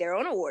make their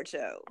own award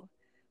show.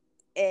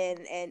 And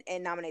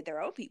nominate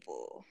their own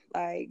people.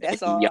 Like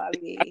that's all. I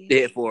mean,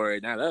 did for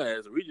it, not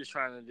us. We just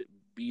trying to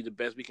be the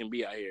best we can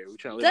be out here. We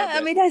trying to live our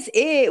best. I mean, that's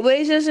it. But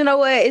it's just, you know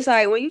what? It's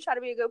like when you try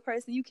to be a good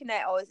person, you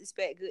cannot always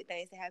expect good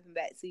things to happen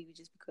back to you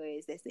just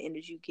because that's the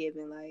energy you give.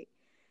 And like,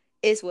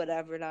 it's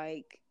whatever.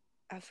 Like,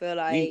 I feel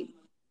like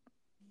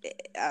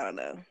I don't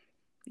know.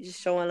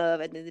 Just showing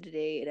love at the end of the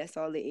day. That's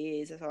all it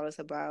is. That's all it's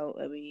about.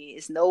 I mean,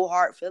 it's no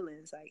hard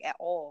feelings like at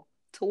all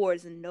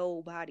towards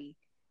nobody.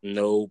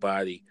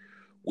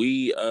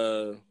 We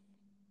to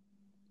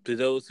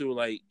those who are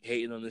like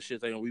hating on this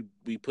shit, like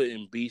we put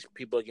in beach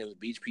people against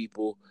beach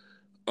people.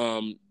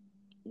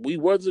 We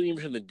wasn't even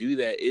trying to do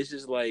that. It's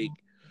just like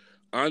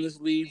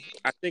honestly,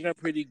 I think I'm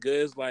pretty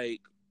good. It's like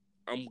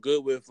I'm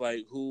good with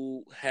like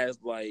who has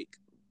like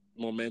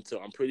momentum.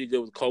 I'm pretty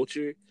good with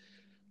culture.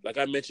 Like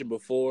I mentioned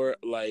before,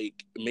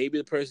 like maybe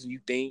the person you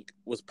think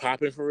was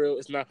popping for real,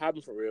 it's not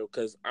popping for real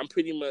because I'm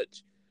pretty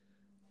much.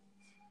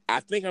 I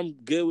think I'm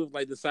good with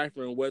like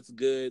deciphering what's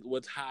good,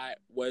 what's hot,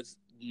 what's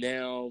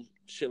now,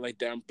 shit like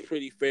that. I'm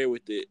pretty fair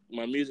with it.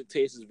 My music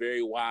taste is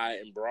very wide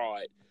and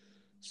broad.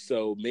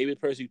 So maybe the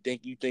person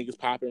you think is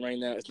popping right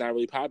now, it's not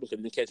really popping because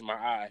it didn't catch my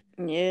eye.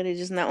 Yeah, they're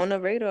just not on the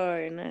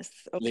radar, and that's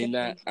They okay.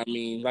 not. I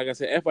mean, like I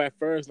said, FY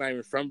First not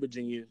even from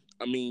Virginia.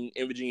 I mean,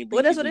 in Virginia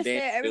Well, Beach, that's he's what from they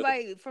said. Danville.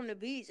 Everybody from the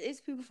beach.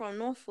 It's people from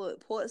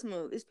Norfolk,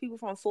 Portsmouth. It's people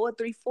from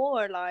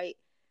 434. Like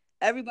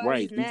everybody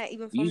Right. is not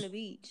even from the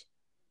beach.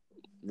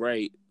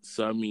 Right.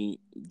 So I mean,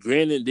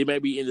 granted, they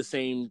might be in the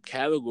same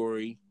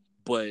category,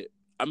 but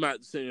I'm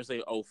not sitting there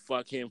saying, "Oh,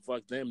 fuck him,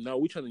 fuck them." No,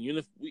 we trying to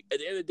unify. At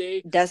the end of the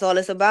day, That's all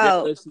it's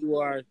about. let's do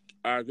our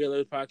Great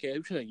Letters podcast.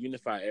 We're trying to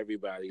unify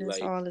everybody.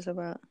 That's Like all it's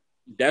about.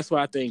 that's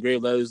why I think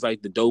Great Letters is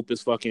like the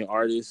dopest fucking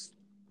artist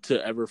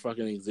to ever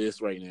fucking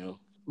exist right now.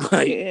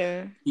 Like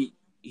Yeah.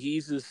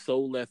 he's just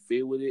so left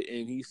field with it,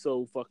 and he's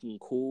so fucking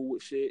cool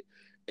with shit,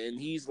 and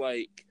he's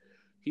like,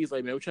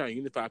 man, we're trying to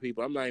unify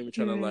people. I'm not even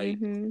trying to like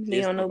They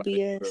diss on no nobody,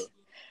 BS. bro.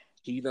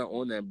 He's not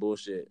on that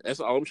bullshit. That's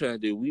all I'm trying to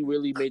do. We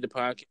really made the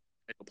podcast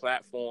a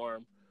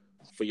platform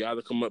for y'all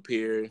to come up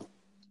here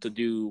to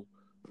do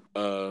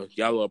y'all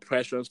little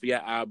press runs for your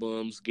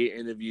albums, get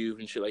interviews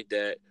and shit like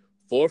that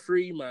for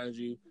free, mind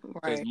you,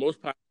 because Right.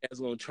 most podcasts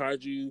are gonna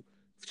charge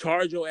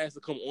your ass to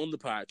come on the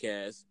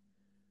podcast.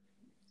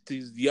 To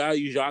y'all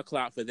use y'all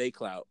clout for they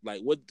clout.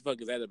 Like, what the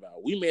fuck is that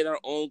about? We made our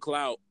own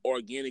clout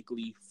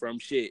organically from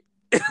shit.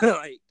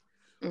 Like,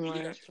 we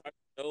did not charge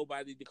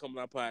nobody to come on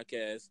our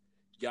podcast.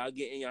 Y'all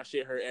getting y'all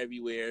shit heard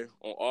everywhere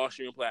on all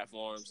streaming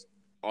platforms.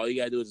 All you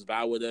gotta do is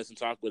vibe with us and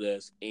talk with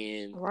us,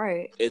 and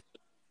it's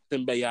a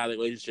symbiotic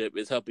relationship.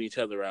 It's helping each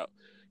other out.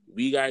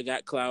 We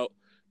got clout.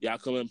 Y'all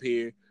come up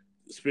here,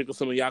 sprinkle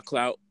some of y'all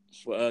clout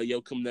for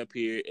yo coming up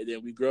here, and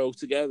then we grow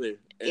together.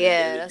 And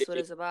yeah, that's what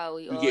it's about.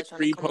 We you all get trying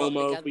to free come up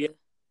promo for together.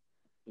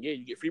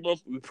 you get free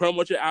promo. We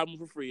promote your album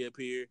for free up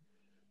here.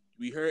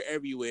 We heard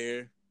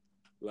everywhere.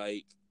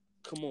 Like,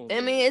 come on. I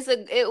Man. mean,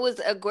 it was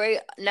a great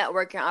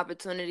networking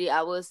opportunity.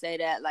 I will say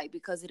that, like,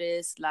 because it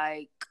is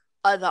like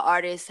other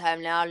artists have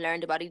now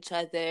learned about each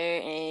other,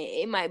 and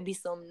it might be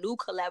some new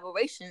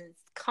collaborations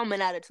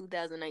coming out of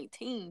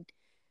 2019.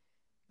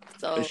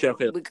 So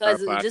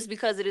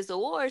because it is a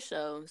award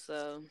show,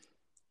 so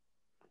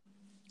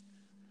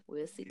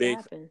we'll see what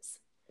happens.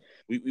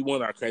 We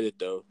want our credit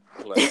though.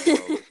 Like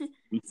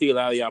we see a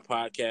lot of y'all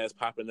podcasts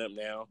popping up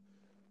now,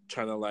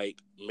 trying to like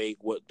make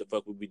what the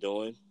fuck we be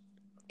doing,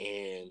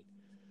 and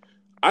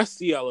I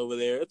see y'all over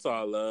there. It's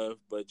all love,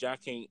 but y'all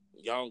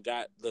don't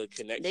got the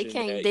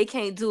connection. They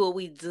can't do what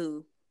we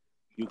do.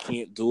 You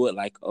can't do it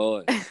like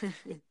us.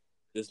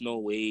 There's no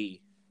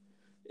way.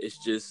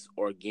 It's just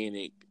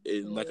organic.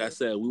 And like I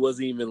said, we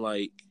wasn't even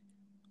like.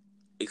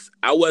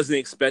 I wasn't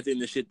expecting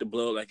the shit to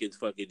blow like it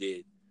fucking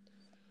did.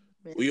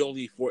 Man. We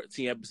only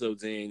 14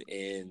 episodes in,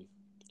 and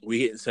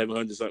we hitting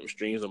 700 something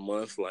streams a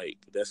month. Like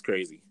that's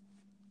crazy.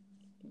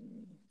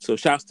 So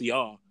shouts to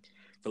y'all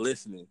for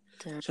listening.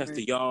 Shouts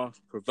to y'all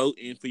for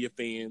voting for your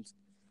fans.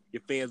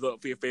 Your fans voting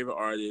for your favorite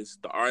artists.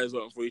 The artists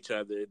voting for each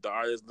other. The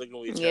artists looking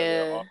with each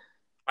other. All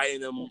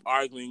fighting them,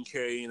 arguing,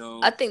 carrying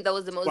them. I think that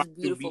was the most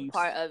beautiful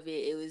part of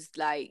it. It was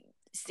like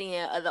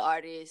seeing other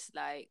artists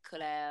like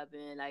collab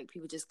and like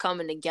people just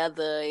coming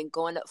together and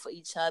going up for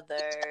each other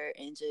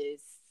and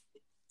just,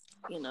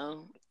 you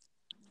know,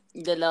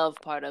 the love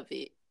part of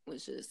it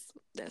was just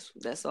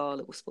that's all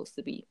it was supposed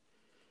to be.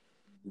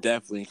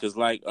 Definitely, because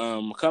like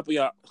a couple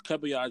of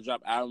y'all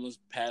dropped albums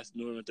past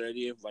November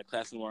 30th, like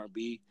Classic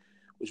R&B,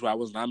 which I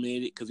was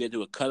nominated because they had to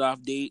do a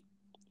cutoff date.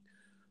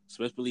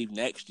 So let's believe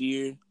next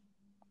year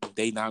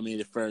they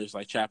nominated first,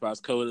 like Trap House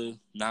Coda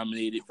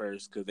nominated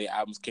first because their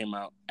albums came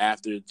out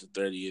after the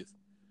 30th.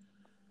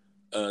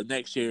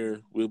 Next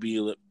year will be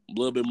a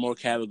little bit more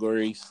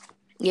categories.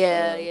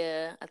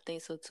 Yeah, I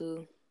think so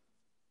too.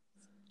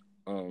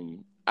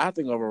 I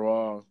think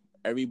overall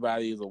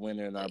everybody is a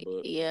winner in our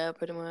book. Yeah,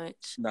 pretty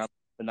much. Not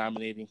for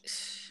nominating,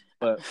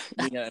 but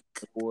we got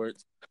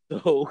awards.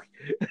 So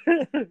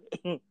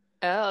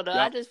I don't know.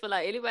 I just feel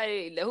like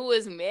anybody who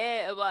is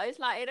mad about it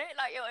ain't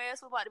like your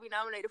ass was about to be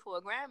nominated for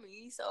a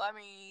Grammy. So I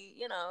mean,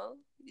 you know,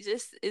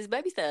 it's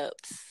baby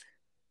steps.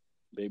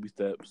 Baby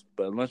steps,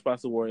 but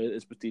LunchBox Award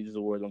is prestigious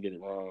award. Don't get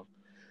it wrong.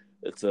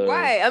 It's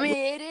right. I mean,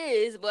 it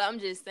is, but I'm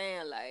just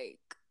saying, like,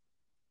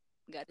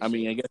 I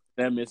mean, I guess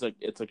them it's a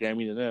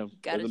Grammy to them.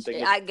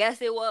 I guess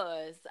it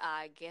was,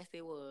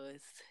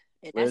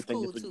 and that's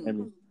cool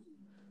too.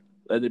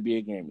 Let it be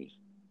a Grammy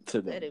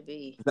to them. Let it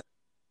be.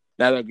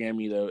 Not a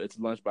Grammy though. It's a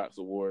LunchBox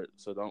Award,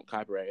 so don't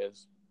copyright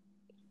us.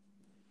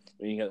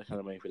 We ain't got that kind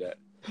of money for that.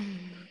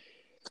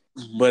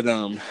 But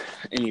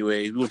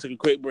anyway, we will take a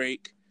quick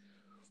break.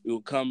 We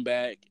will come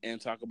back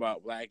and talk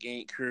about Black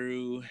Ink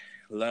Crew,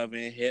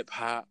 loving hip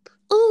hop.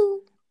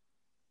 Ooh,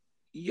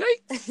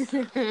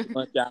 yikes!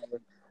 Lunch hour.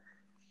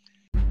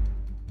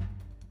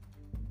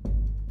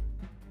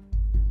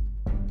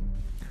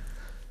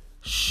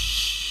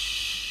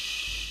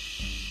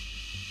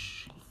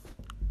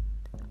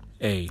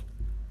 Hey,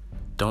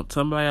 don't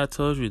tell me I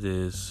told you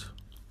this,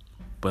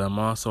 but I'm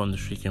also on the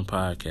Shrieking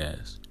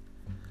Podcast.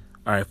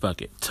 Alright,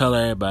 fuck it. Tell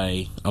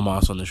everybody I'm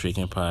also on the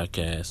Shrieking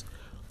Podcast,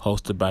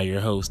 hosted by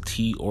your host,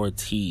 T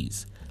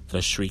Ortiz, the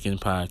Shrieking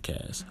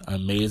Podcast.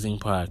 Amazing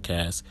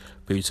podcast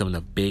for some of the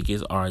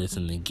biggest artists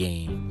in the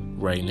game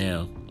right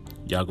now.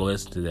 Y'all go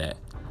listen to that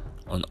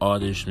on all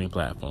the streaming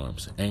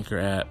platforms. Anchor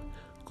app,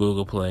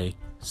 Google Play,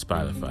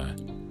 Spotify.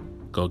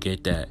 Go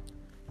get that.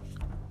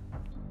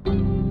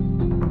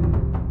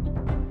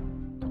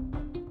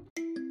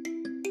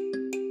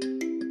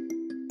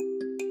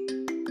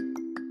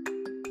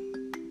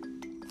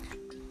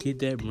 Get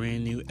that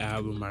brand new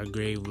album by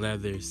Grave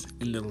Leathers,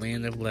 In the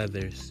Land of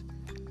Leathers,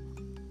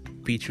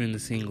 featuring the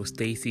single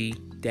Stacy,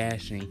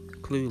 Dashing,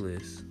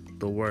 Clueless,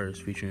 The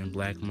Worst, featuring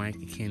Black Mike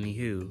and Kenny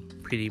Hu,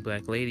 Pretty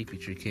Black Lady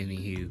featuring Kenny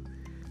Hu,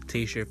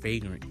 Taste Your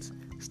Fragrance,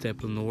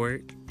 Step in the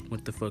Work,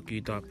 What the Fuck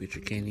You Thought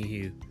featuring Kenny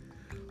Hu.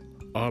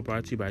 All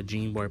brought to you by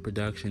Gene Boy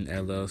Production,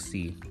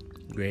 LLC.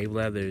 Grave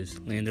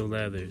Leathers, Land of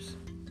Leathers,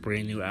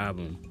 brand new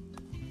album.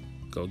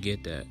 Go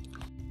get that.